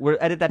together. We'll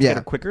edit that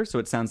together quicker, so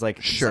it sounds like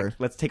sure.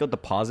 Let's take out the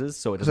pauses,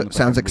 so it doesn't. Look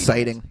sounds like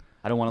exciting.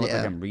 I don't want to look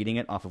like I'm reading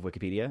it off of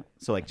Wikipedia.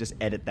 So just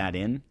edit that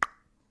in.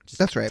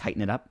 That's right.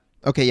 Tighten it up.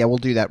 Okay, yeah, we'll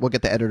do that. We'll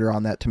get the editor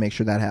on that to make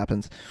sure that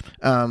happens.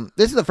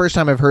 This is the first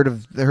time I've heard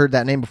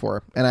that name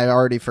before, and I've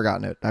already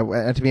forgotten it.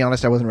 To be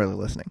honest, I wasn't really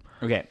listening.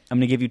 Okay, I'm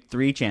going to give you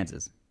 3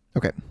 chances.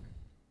 Okay.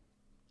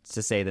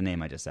 To say the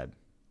name I just said.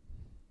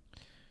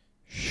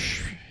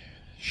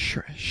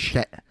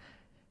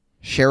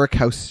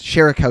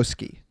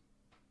 Sharakowski.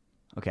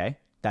 Okay,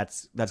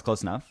 that's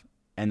close enough.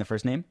 And the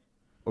first name,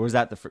 or was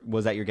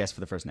that your guess for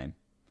the first name?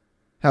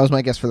 That was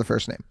my guess for the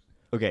first name.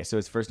 Okay, so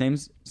his first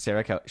name's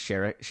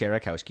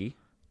Sharakowski.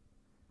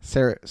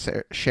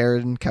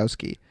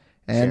 Sharakowski,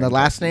 and the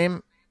last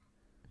name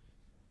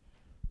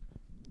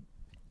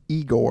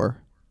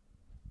Igor.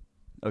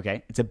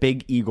 Okay, it's a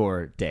big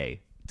Igor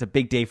day. It's a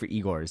big day for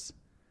Igors.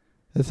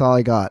 That's all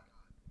I got.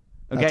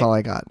 Okay. That's all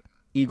I got.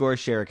 Igor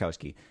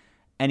Sharakowski.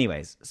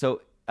 Anyways,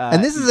 so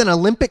And this is an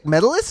Olympic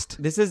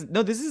medalist? This is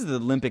the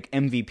Olympic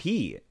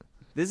MVP.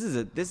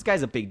 This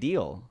guy's a big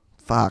deal.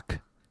 Fuck.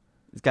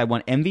 This guy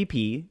won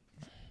MVP.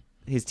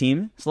 His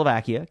team,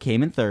 Slovakia,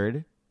 came in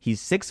third.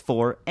 He's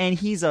 6'4", and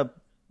he's a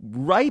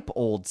ripe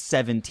old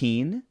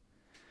 17,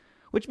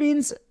 which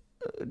means,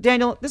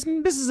 Daniel, this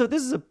is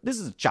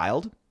a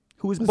child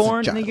who was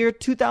born in the year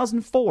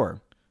 2004.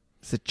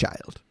 It's a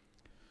child.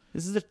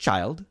 This is a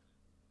child.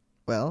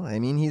 Well, I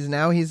mean, he's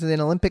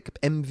an Olympic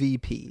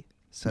MVP.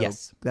 So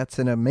yes. That's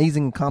an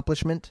amazing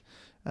accomplishment.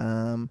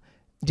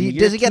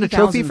 Does he get a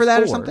trophy for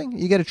that or something?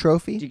 You get a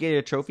trophy? Do you get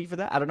a trophy for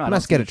that? I don't know. You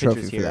must get a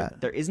trophy for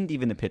that. There isn't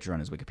even a picture on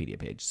his Wikipedia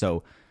page.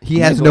 So he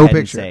has no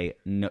picture.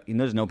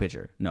 There's no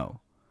picture. No.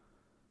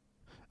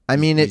 I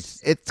mean,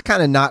 it's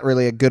kind of not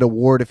really a good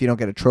award if you don't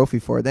get a trophy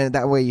for it. Then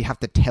that way you have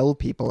to tell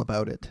people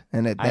about it.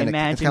 And it's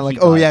kind of like,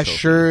 oh yeah,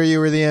 sure you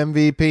were the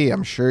MVP.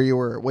 I'm sure you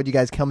were. What, you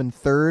guys come in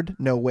third?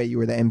 No way, you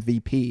were the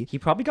MVP. He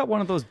probably got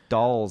one of those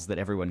dolls that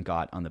everyone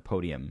got on the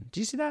podium.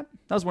 Did you see that?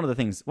 That was one of the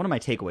things. One of my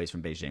takeaways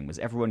from Beijing was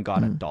everyone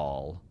got a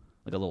doll,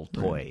 like a little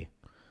toy,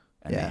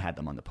 and they had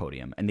them on the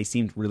podium. And they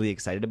seemed really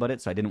excited about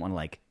it, so I didn't want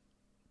to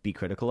be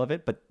critical of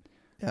it, but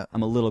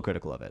I'm a little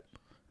critical of it.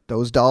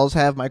 Those dolls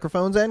have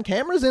microphones and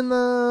cameras in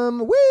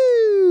them.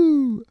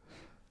 Woo!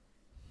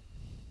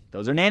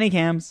 Those are nanny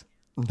cams.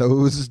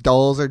 Those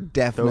dolls are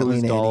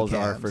definitely nanny cams. Those dolls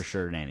are for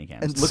sure nanny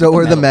cams. And so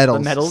are the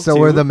medals.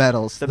 So are the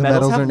medals. The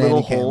medals have are little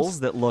nanny cams. holes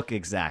that look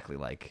exactly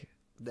like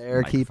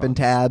they're keeping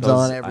tabs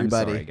on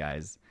everybody. I'm sorry,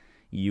 guys.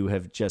 You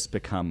have just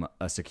become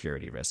a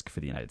security risk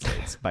for the United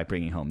States by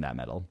bringing home that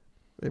medal.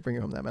 They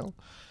bring home that medal.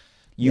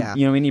 You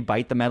know when you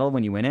bite the medal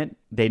when you win it,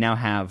 they now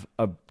have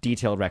a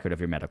detailed record of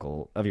your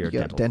dental. Of your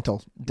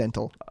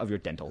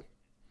dental.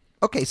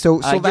 Okay, so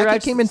Slovakia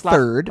came in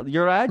third.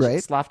 Juraj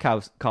right?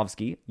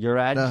 Slavkovsky.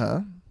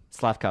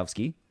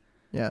 Slavkovsky.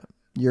 Yeah.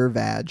 Your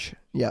vag.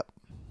 Yep.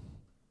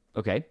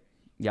 Okay.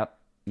 Yep.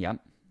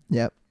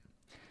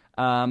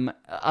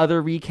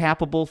 Other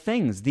recapable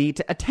things. The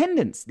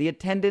attendance. The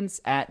attendance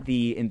at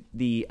the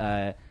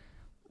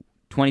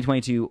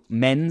 2022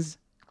 men's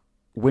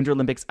Winter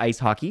Olympics ice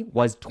hockey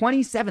was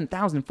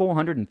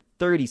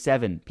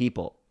 27,437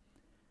 people.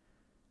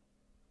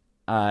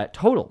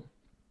 Total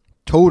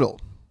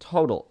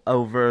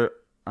over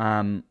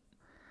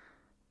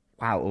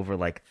over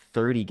like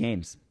 30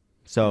 games.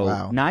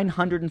 So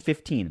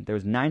 915. There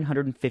was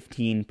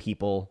 915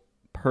 people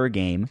per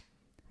game.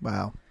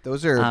 Wow.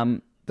 Those are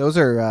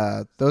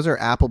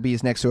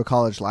Applebee's next to a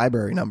college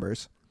library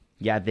numbers.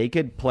 Yeah, they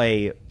could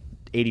play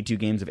 82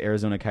 games of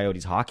Arizona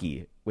Coyotes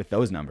hockey with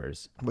those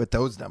numbers.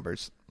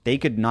 They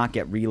could not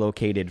get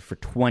relocated for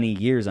 20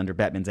 years under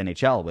Bettman's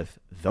NHL with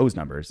those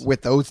numbers.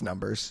 With those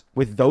numbers?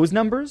 With those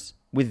numbers?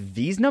 With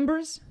these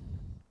numbers?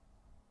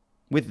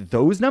 With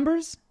those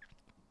numbers?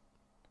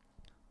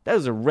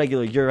 Those are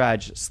regular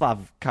Juraj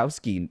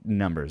Slavkovsky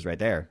numbers right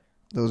there.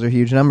 Those are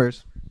huge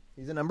numbers.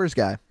 He's a numbers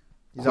guy.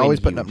 He's always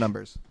putting up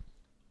numbers.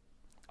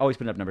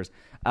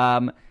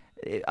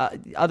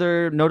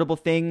 Other notable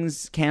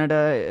things: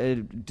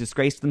 Canada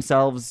disgraced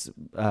themselves,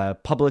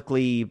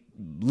 publicly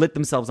lit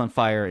themselves on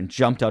fire, and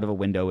jumped out of a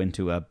window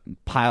into a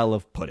pile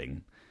of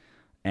pudding.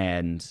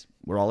 And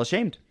we're all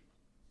ashamed.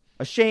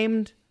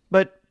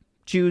 But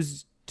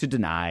choose to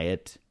deny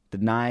it.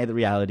 Deny the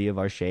reality of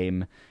our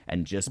shame,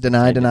 and just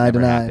deny.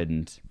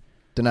 Happened.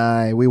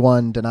 Deny. We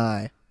won.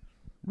 Deny.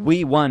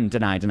 We won.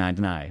 Deny.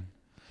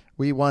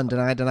 We won.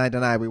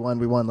 Deny. We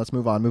won. Let's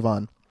move on. Move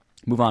on.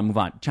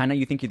 China,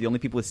 you think you're the only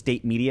people with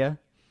state media?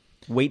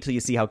 Wait till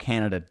you see how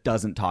Canada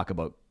doesn't talk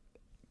about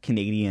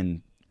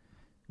Canadian.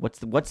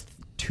 What's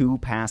 2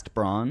 past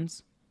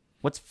bronze?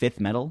 What's 5th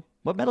medal?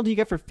 What medal do you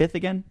get for 5th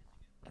again?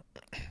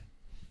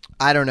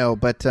 I don't know,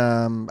 but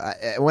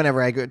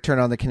whenever I turn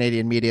on the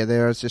Canadian media,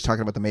 they're always just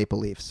talking about the Maple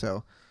Leafs.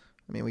 So,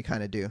 I mean, we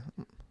kind of do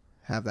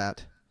have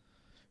that.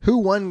 Who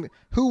won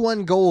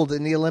gold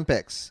in the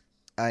Olympics?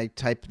 I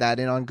type that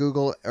in on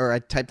Google, or I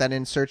type that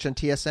in search on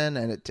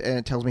TSN, and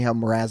it tells me how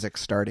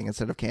Mrazek's starting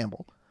instead of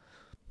Campbell.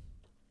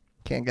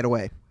 Can't get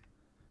away.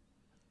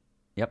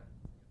 Yep.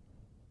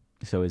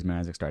 So is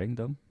Mrazek starting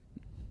though?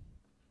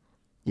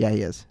 Yeah,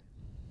 he is.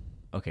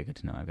 Okay, good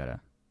to know. I gotta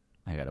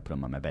put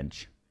him on my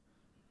bench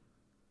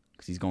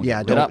because he's going to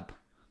get lit up.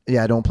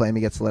 Yeah, don't play him.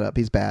 He gets lit up.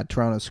 He's bad.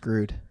 Toronto's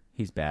screwed.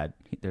 He's bad.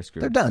 They're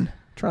screwed. They're done.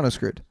 Toronto's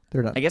screwed.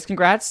 They're done. I guess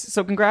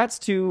congrats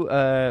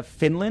to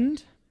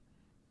Finland.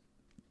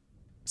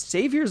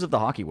 Saviors of the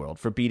hockey world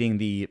for beating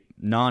the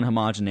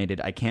non-homogenated,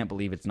 I can't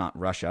believe it's not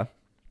Russia.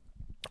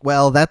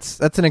 Well,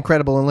 that's an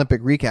incredible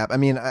Olympic recap. I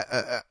mean,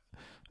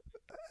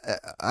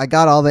 I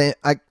got all the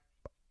I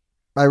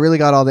really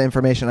got all the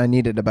information I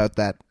needed about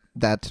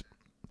that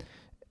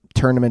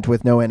tournament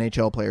with no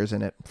NHL players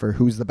in it for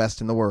who's the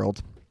best in the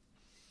world.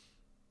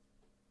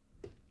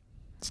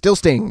 Still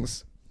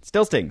stings.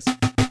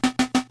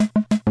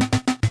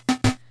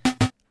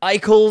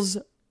 Eichel's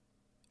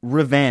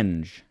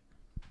revenge.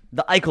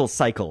 The Eichel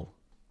cycle.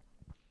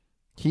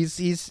 He's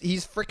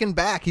freaking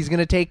back. He's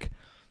gonna take.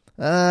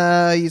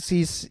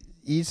 He's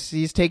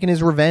taking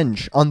his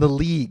revenge on the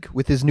league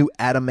with his new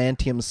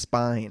adamantium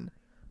spine.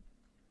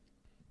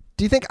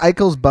 Do you think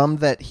Eichel's bummed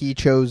that he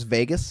chose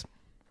Vegas?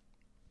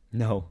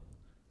 No,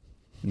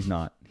 he's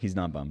not. He's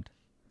not bummed.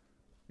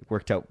 It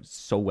worked out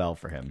so well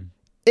for him.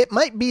 It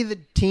might be the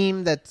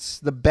team that's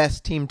the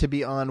best team to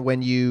be on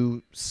when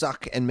you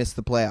suck and miss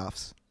the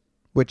playoffs,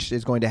 which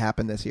is going to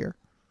happen this year.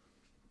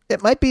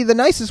 It might be the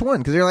nicest one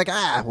because you're like,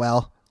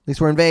 well, at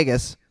least we're in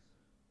Vegas.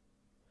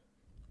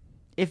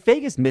 If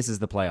Vegas misses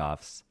the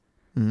playoffs,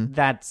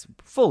 that's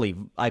fully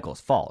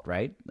Eichel's fault,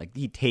 right? Like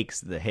he takes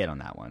the hit on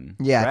that one.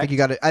 Yeah, correct? I think you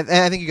got to.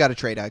 I think you got to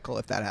trade Eichel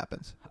if that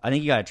happens. I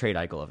think you got to trade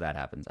Eichel if that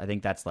happens. I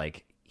think that's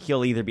like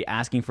he'll either be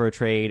asking for a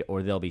trade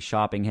or they'll be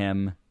shopping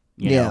him.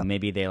 You know,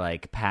 maybe they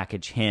like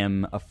package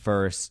him a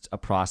first, a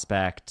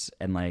prospect,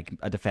 and like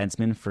a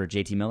defenseman for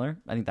JT Miller.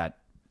 I think that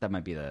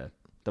might be the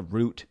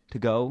route to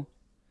go.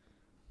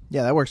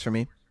 Yeah, that works for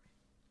me.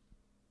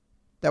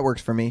 That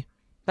works for me.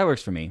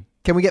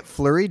 Can we get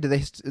Fleury? Do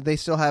they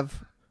still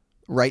have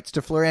rights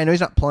to Fleury? I know he's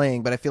not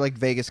playing, but I feel like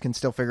Vegas can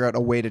still figure out a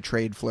way to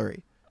trade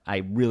Fleury. I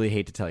really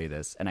hate to tell you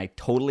this, and I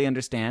totally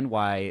understand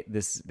why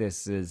this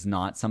is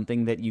not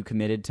something that you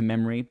committed to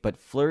memory, but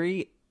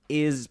Fleury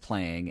is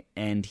playing,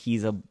 and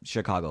he's a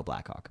Chicago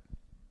Blackhawk.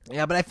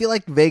 Yeah, but I feel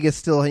like Vegas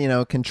still,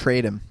 can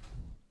trade him.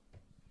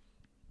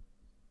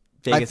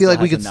 Vegas I feel like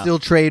we could still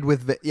trade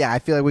with. I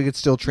feel like we could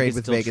still trade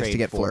with Vegas to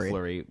get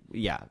Fleury.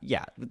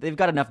 Yeah. They've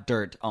got enough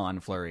dirt on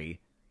Fleury.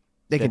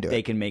 They can do it.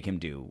 They can make him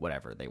do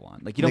whatever they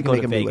want. Like you don't go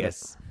to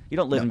Vegas. You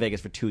don't live in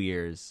Vegas for 2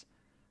 years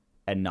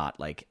and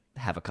not like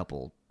have a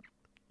couple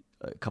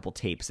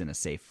tapes in a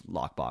safe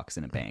lockbox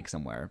in a bank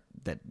somewhere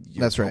that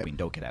you're hoping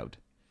don't get out.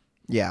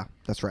 Yeah,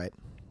 that's right.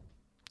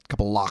 A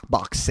couple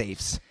lockbox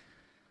safes.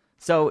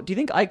 So, do you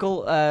think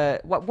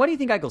Eichel? What do you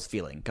think Eichel's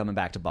feeling coming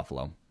back to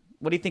Buffalo?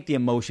 What do you think the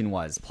emotion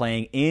was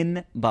playing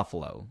in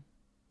Buffalo,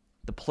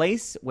 the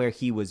place where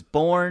he was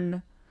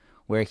born,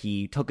 where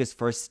he took his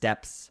first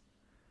steps,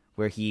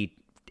 where he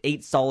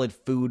ate solid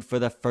food for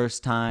the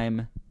first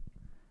time,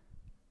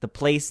 the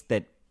place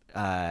that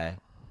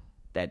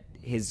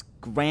his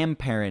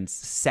grandparents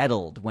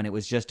settled when it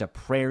was just a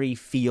prairie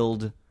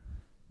field,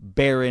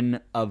 barren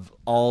of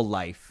all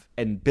life,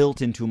 and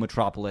built into a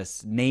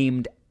metropolis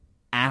named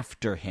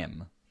after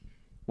him.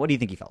 What do you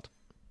think he felt?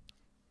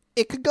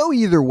 It could go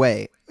either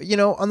way.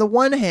 On the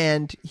one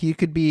hand, he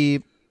could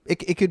be.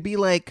 It could be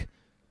like,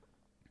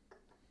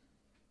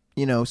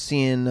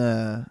 seeing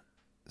an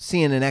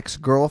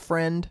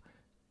ex-girlfriend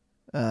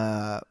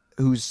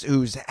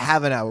who's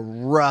having a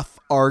rough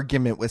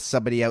argument with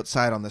somebody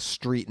outside on the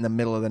street in the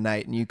middle of the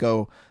night, and you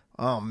go,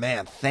 "Oh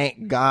man,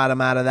 thank God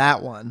I'm out of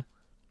that one."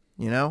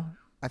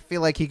 I feel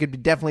like he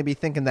could definitely be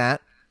thinking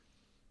that,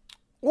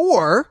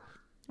 or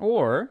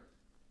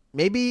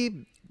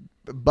maybe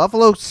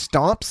Buffalo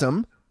stomps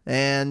him.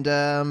 And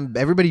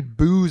everybody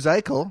boos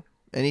Eichel,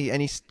 and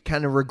he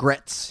kind of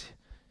regrets.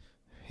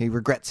 He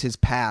regrets his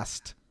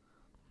past,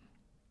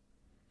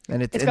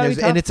 and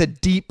it's a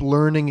deep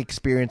learning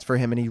experience for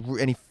him,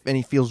 and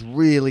he feels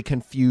really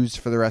confused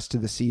for the rest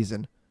of the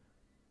season.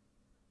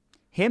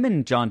 Him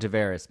and John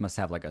Tavares must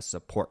have like a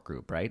support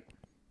group, right?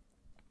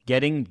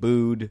 Getting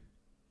booed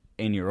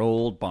in your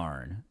old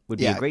barn would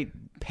be a great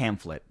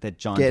pamphlet that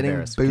John Tavares can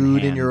hand. Getting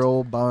booed in your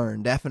old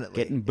barn, definitely.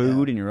 Getting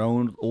booed in your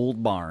own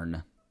old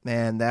barn.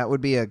 Man,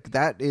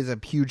 that is a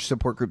huge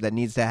support group that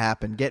needs to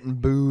happen. Getting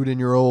booed in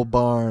your old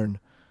barn.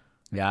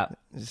 Yeah.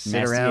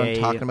 Sit around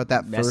talking about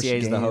that first game.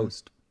 Messier's the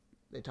host.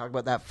 They talk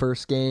about that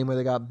first game where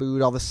they got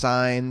booed, all the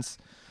signs.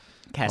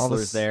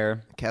 Kessler's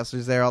there.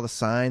 All the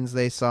signs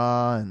they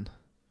saw, and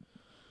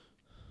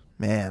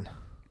man.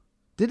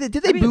 Did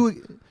they boo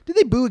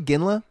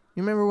Iginla?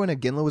 You remember when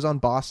Iginla was on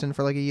Boston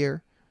for like a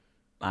year?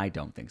 I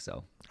don't think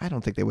so. I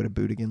don't think they would have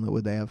booed Iginla,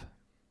 would they have?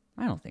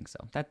 I don't think so.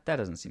 That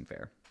doesn't seem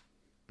fair.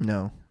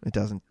 No, it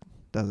doesn't,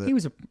 does it? He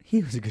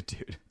was a good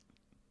dude.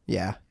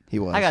 Yeah, he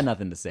was. I got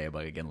nothing to say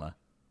about Iginla.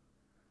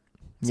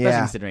 Especially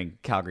considering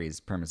Calgary's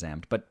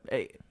permazammed. But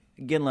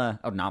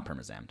Iginla, not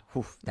permazammed.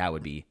 That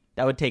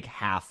would take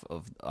half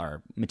of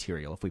our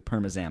material if we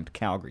permazammed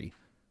Calgary.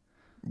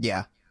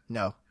 Yeah,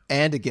 no.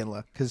 And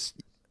Iginla, because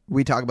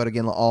we talk about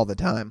Iginla all the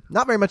time.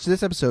 Not very much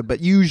this episode, but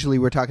usually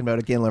we're talking about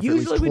Iginla for at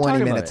least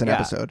 20 minutes an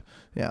episode.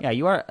 Yeah,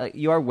 you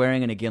are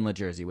wearing an Iginla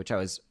jersey, which I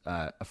was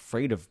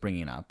afraid of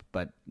bringing up,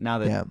 but now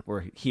that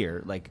we're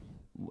here,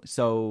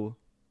 so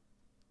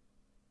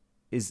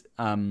is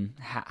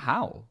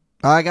how?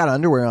 I got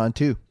underwear on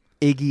too.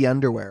 Iggy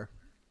underwear.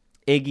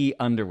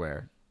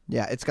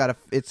 Yeah,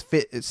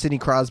 it's Sidney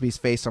Crosby's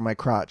face on my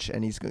crotch,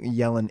 and he's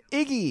yelling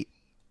Iggy.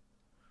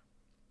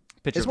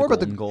 It's more about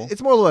the goal.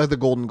 It's more like the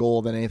golden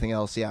goal than anything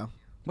else. Yeah.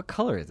 What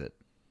color is it?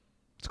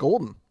 It's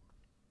golden.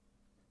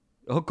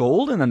 Oh,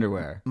 golden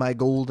underwear. My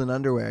golden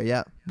underwear.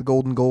 Yeah, the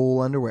golden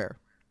goal underwear.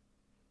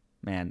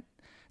 Man,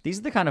 these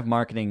are the kind of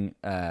marketing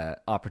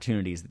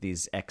opportunities that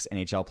these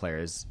ex-NHL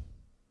players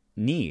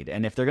need,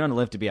 and if they're going to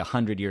live to be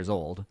 100 years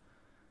old,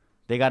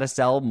 they got to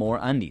sell more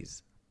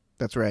undies.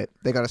 That's right.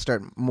 They got to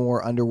start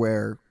more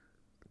underwear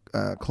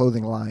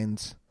clothing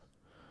lines.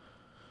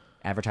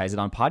 Advertise it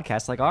on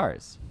podcasts like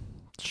ours.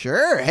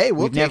 Sure. Hey,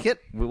 we'll take it.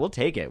 We'll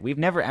take it. We've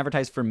never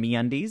advertised for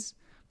MeUndies,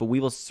 but we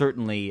will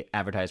certainly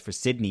advertise for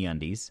Sydney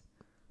Undies.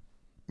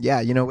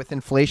 Yeah, with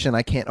inflation,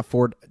 I can't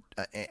afford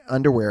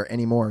underwear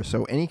anymore.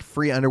 So any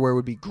free underwear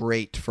would be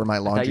great for my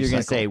laundry cycle. I thought you were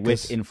going to say,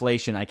 with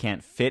inflation, I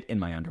can't fit in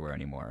my underwear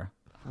anymore.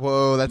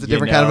 Whoa, that's a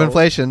different kind of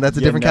inflation. That's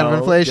a different kind of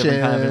inflation.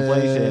 Different kind of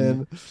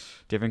inflation.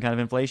 Different kind of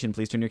inflation.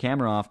 Please turn your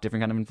camera off.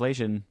 Different kind of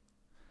inflation.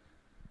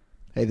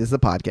 Hey, this is a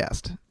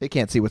podcast. They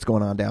can't see what's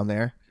going on down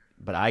there.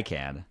 But I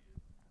can.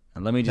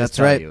 And let me just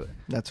tell you.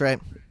 That's right.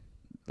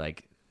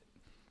 Like,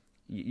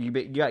 you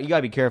got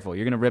to be careful.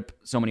 You're going to rip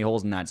so many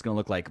holes in that. It's going to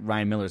look like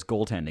Ryan Miller's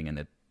goaltending in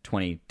the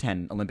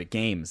 2010 Olympic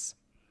Games.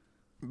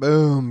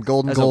 Boom.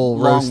 Golden goal.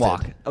 Long roasted.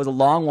 walk. It was a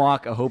long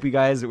walk. I hope you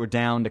guys were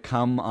down to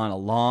come on a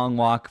long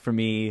walk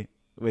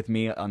with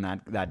me on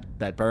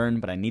that burn,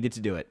 but I needed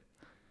to do it.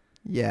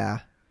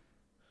 Yeah.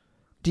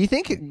 Do you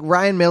think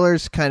Ryan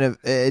Miller's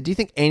do you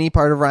think any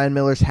part of Ryan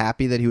Miller's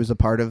happy that he was a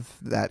part of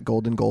that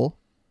golden goal?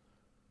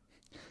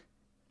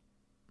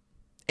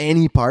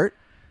 Any part?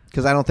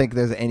 Because I don't think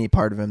there's any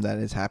part of him that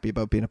is happy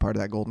about being a part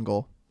of that golden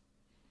goal.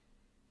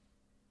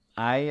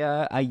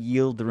 I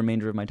yield the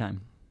remainder of my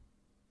time.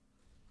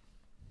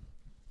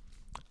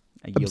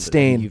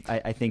 Abstain.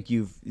 I think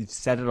you've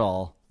said it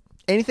all.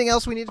 Anything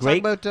else we need to talk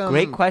about?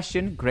 Great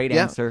question. Great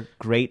answer.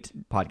 Great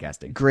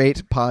podcasting.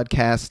 Great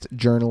podcast,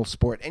 journal,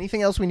 sport.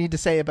 Anything else we need to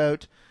say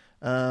about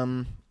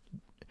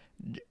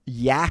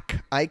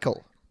Yak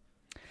Eichel?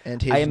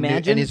 And his I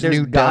imagine his there's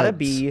new gotta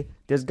duds.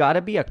 there's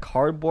gotta be a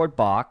cardboard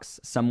box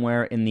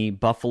somewhere in the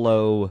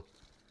Buffalo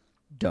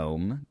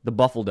Dome, the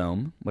Buffalo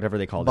Dome, whatever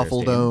they call it.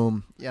 Buffalo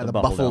Dome. Yeah, the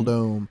Buffalo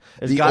Dome.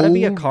 There's gotta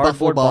be a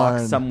cardboard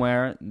box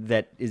somewhere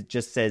that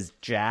just says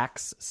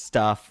Jack's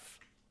stuff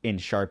in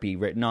Sharpie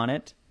written on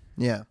it.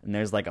 Yeah. And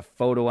there's like a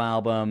photo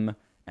album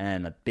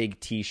and a big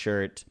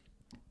T-shirt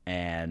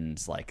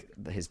and like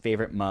his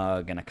favorite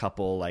mug and a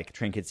couple like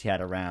trinkets he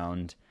had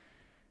around.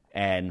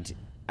 And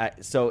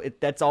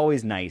that's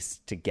always nice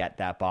to get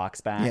that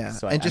box back. Yeah.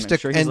 So I'm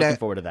sure he's looking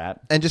forward to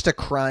that. And just a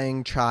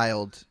crying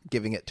child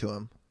giving it to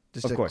him.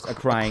 Of course, a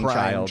crying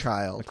child.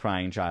 A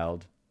crying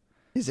child.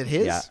 Is it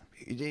his? Yeah.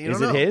 Is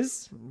it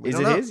his? Is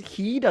it his?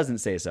 He doesn't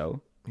say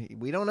so.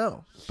 We don't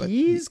know. But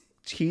he's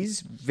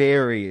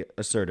very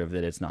assertive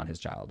that it's not his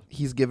child.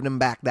 He's giving him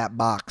back that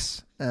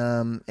box.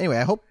 Anyway,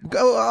 I hope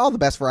all the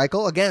best for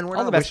Eichel. Again, we're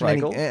all not the best for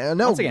wishing Eichel.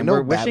 Once again,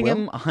 we're wishing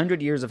him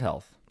 100 years of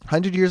health.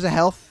 100 years of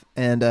health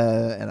and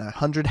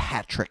 100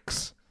 hat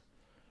tricks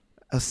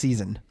a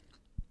season.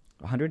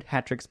 100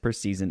 hat tricks per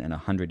season and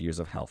 100 years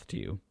of health to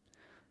you.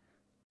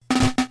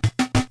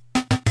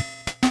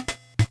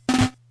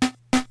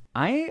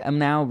 I am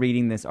now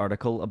reading this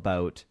article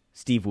about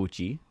Steve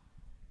Wochy,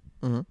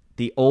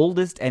 the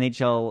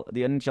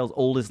NHL's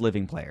oldest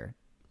living player.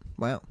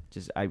 Wow!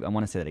 I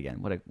want to say that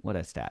again. What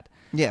a stat.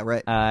 Yeah,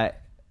 right.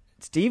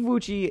 Steve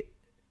Wochy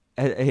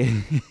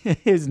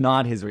is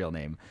not his real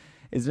name.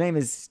 His name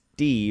is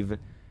Steve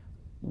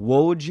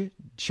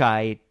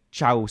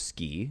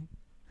Wojciechowski.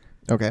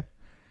 Okay.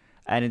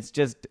 And it's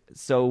just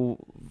so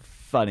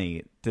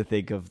funny to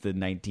think of the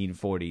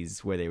 1940s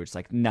where they were just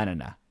like, no.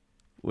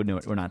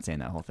 We're not saying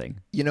that whole thing.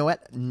 You know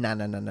what? No.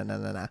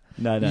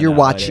 No. You're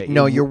watching.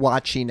 No, you're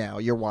Wochy now.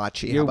 You're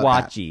Wochy. You're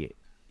Wochy.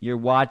 You're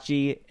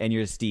Wochy, and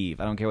you're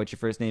Steve. I don't care what your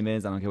first name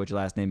is. I don't care what your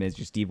last name is.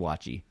 You're Steve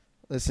Wochy.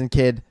 Listen,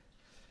 kid.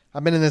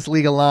 I've been in this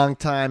league a long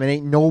time, and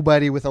ain't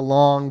nobody with a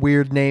long,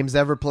 weird name's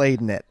ever played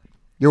in it.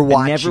 You're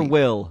Wochy. Never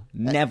will.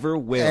 Never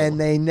will. And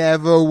they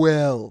never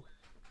will.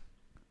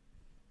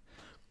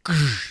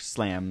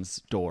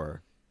 Slams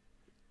door.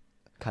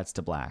 Cuts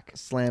to black.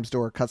 Slams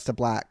door. Cuts to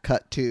black.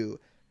 Cut to...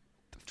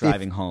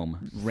 Driving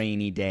home.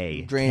 Rainy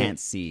day. Can't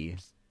see.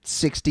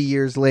 60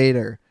 years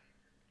later.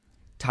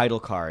 Title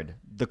card.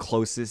 The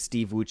closest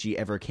Steve Wochy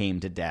ever came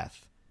to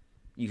death.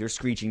 You hear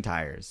screeching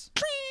tires.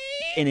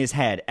 In his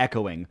head,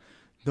 echoing.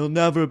 There'll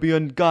never be a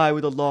guy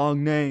with a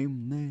long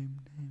name.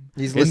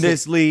 He's in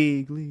this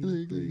league.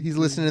 He's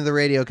listening to the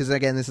radio because,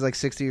 again, this is like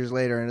 60 years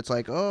later, and it's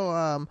like,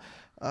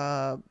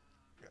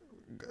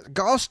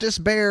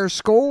 Gostis Bear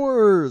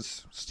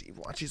scores. Steve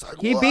Wochy's like,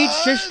 he beat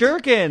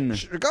Shesterkin.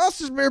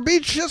 Gostis Bear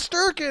beat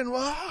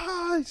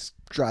Shesterkin. He's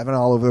driving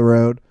all over the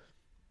road.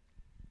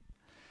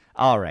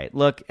 All right.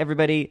 Look,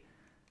 everybody,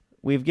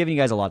 we've given you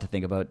guys a lot to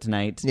think about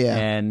tonight. Yeah.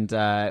 And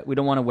we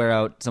don't want to wear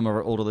out some of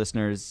our older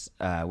listeners.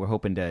 We're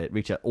hoping to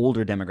reach an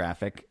older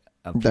demographic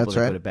of people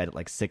that go to bed at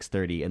like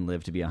 6:30 and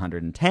live to be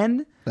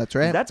 110. That's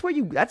right. That's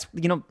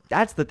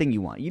the thing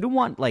you want. You don't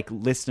want like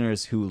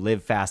listeners who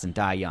live fast and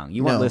die young.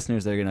 You want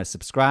listeners that are going to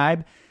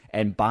subscribe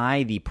and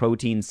buy the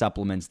protein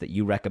supplements that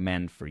you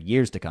recommend for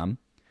years to come.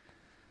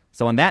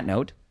 So on that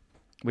note,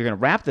 we're going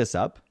to wrap this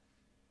up.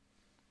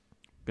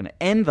 We're going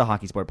to end the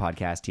HockeySport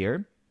podcast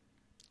here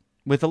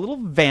with a little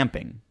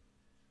vamping.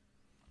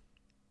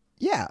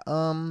 Yeah.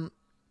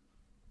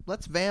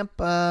 Let's vamp.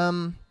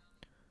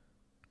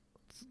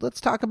 Let's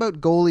talk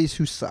about goalies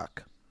who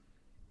suck.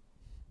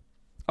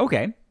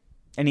 Okay.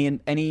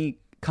 Any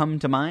come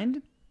to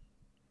mind?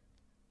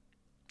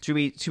 Should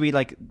we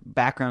like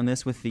background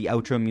this with the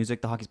outro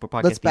music, the HockeySport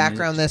podcast? Let's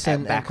background this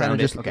and kind of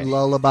just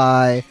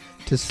lullaby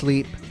to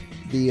sleep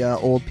the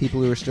old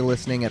people who are still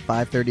listening at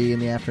 5:30 in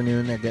the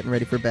afternoon. They're getting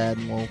ready for bed,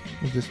 and we'll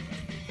just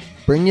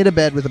bring you to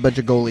bed with a bunch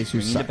of goalies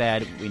who suck. Bring you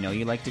to bed. We know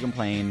you like to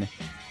complain,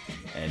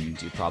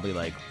 and you're probably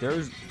like,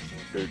 the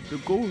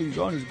goalies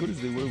aren't as good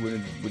as they were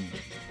when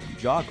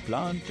Jacques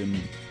Plante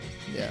and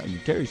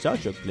Terry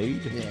Sachuk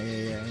played.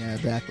 Yeah,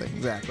 exactly.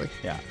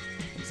 Yeah,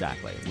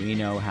 exactly. We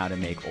know how to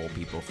make old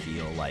people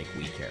feel like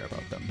we care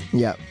about them.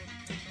 Yep.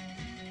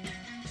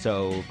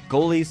 So,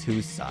 goalies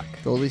who suck.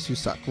 Goalies who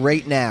suck.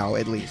 Right now,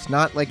 at least.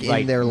 Not like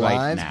in their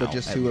lives, now, but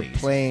just who are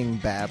playing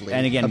badly.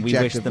 And again, we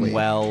wish them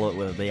well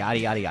with the yada,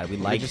 yada, yada. We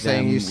like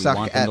them. You suck we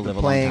want at them to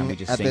live playing a long time. We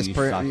just at saying this you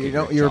suck you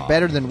don't, You're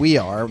better than we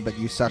are, but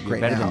you suck You're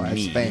right better now than as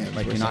me. fans.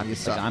 Like, you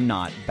suck. I'm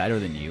not better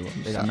than you.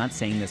 I'm not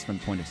saying this from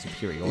the point of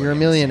superiority. You're a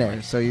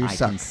millionaire, so you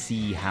suck. I can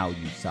see how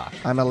you suck.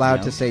 I'm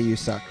allowed to say you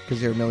suck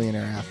because you're a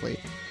millionaire athlete.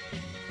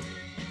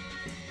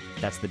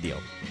 That's the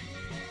deal.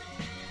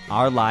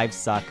 Our lives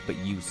suck, but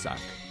you suck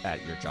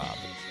at your job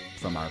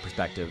from our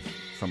perspective,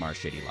 from our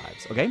shitty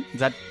lives. Okay? Is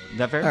that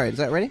fair? All right, is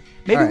that ready?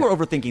 Maybe we're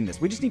overthinking this.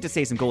 We just need to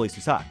say some goalies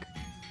who suck.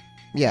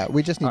 Yeah,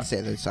 we just need to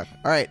say they suck.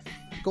 All right,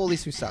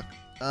 goalies who suck.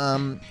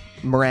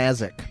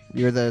 Mrazek,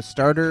 you're the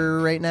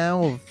starter right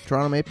now of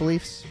Toronto Maple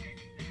Leafs.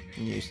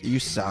 You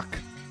suck.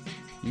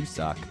 You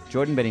suck.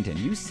 Jordan Bennington,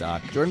 you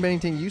suck. Jordan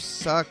Bennington, you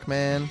suck,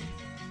 man.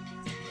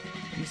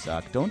 You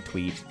suck. Don't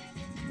tweet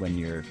when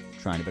you're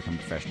trying to become a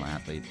professional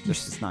athlete.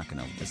 It's not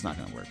gonna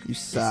work. You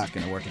suck. It's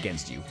gonna work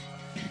against you.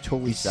 You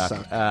totally suck.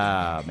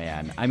 Oh,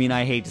 man. I mean,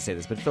 I hate to say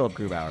this, but Philip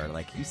Grubauer,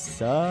 you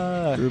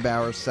suck.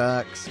 Grubauer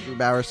sucks.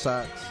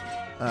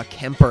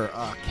 Kemper.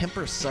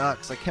 Kemper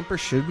sucks. Kemper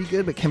should be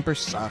good, but Kemper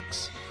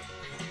sucks.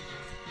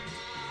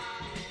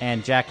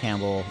 And Jack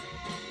Campbell,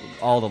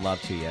 all the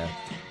love to you.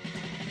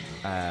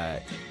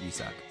 You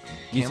suck.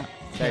 You suck.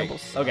 Campbell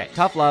sucks. Okay,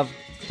 tough love.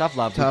 We've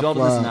built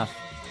this enough.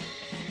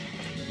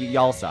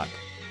 Y'all suck.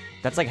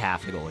 That's like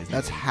half the goalies.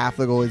 That's half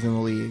the goalies in the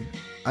league.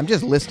 I'm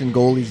just listing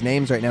goalies'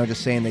 names right now,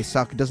 just saying they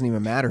suck. It doesn't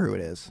even matter who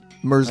it is.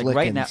 Merzlikins.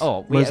 Right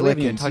now. We haven't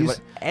even talked about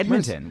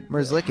Edmonton.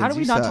 Merzlikins. How do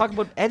we not talk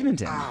about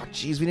Edmonton? Oh,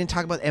 jeez, we didn't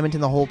talk about Edmonton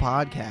the whole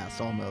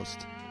podcast,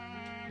 almost.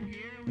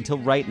 Until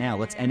right now.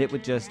 Let's end it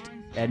with just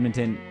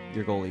Edmonton,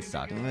 your goalies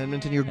suck.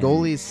 Edmonton, your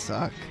goalies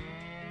suck.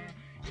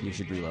 You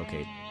should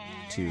relocate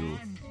to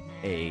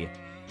a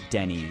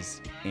Denny's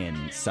in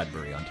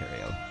Sudbury,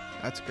 Ontario.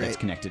 That's great. It's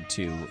connected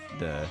to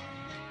the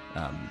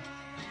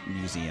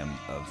Museum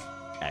of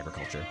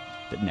Agriculture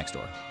next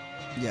door.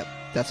 Yep.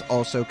 That's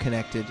also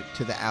connected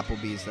to the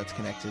Applebee's. That's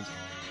connected.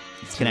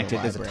 It's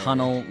connected. There's a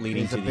tunnel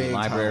leading to the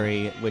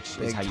library, which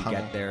is how you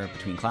tunnel. get there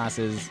between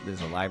classes.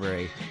 There's a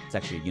library. It's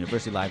actually a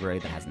university library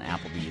that has an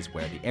Applebee's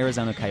where the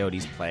Arizona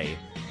Coyotes play.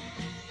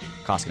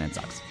 Koskinen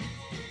sucks.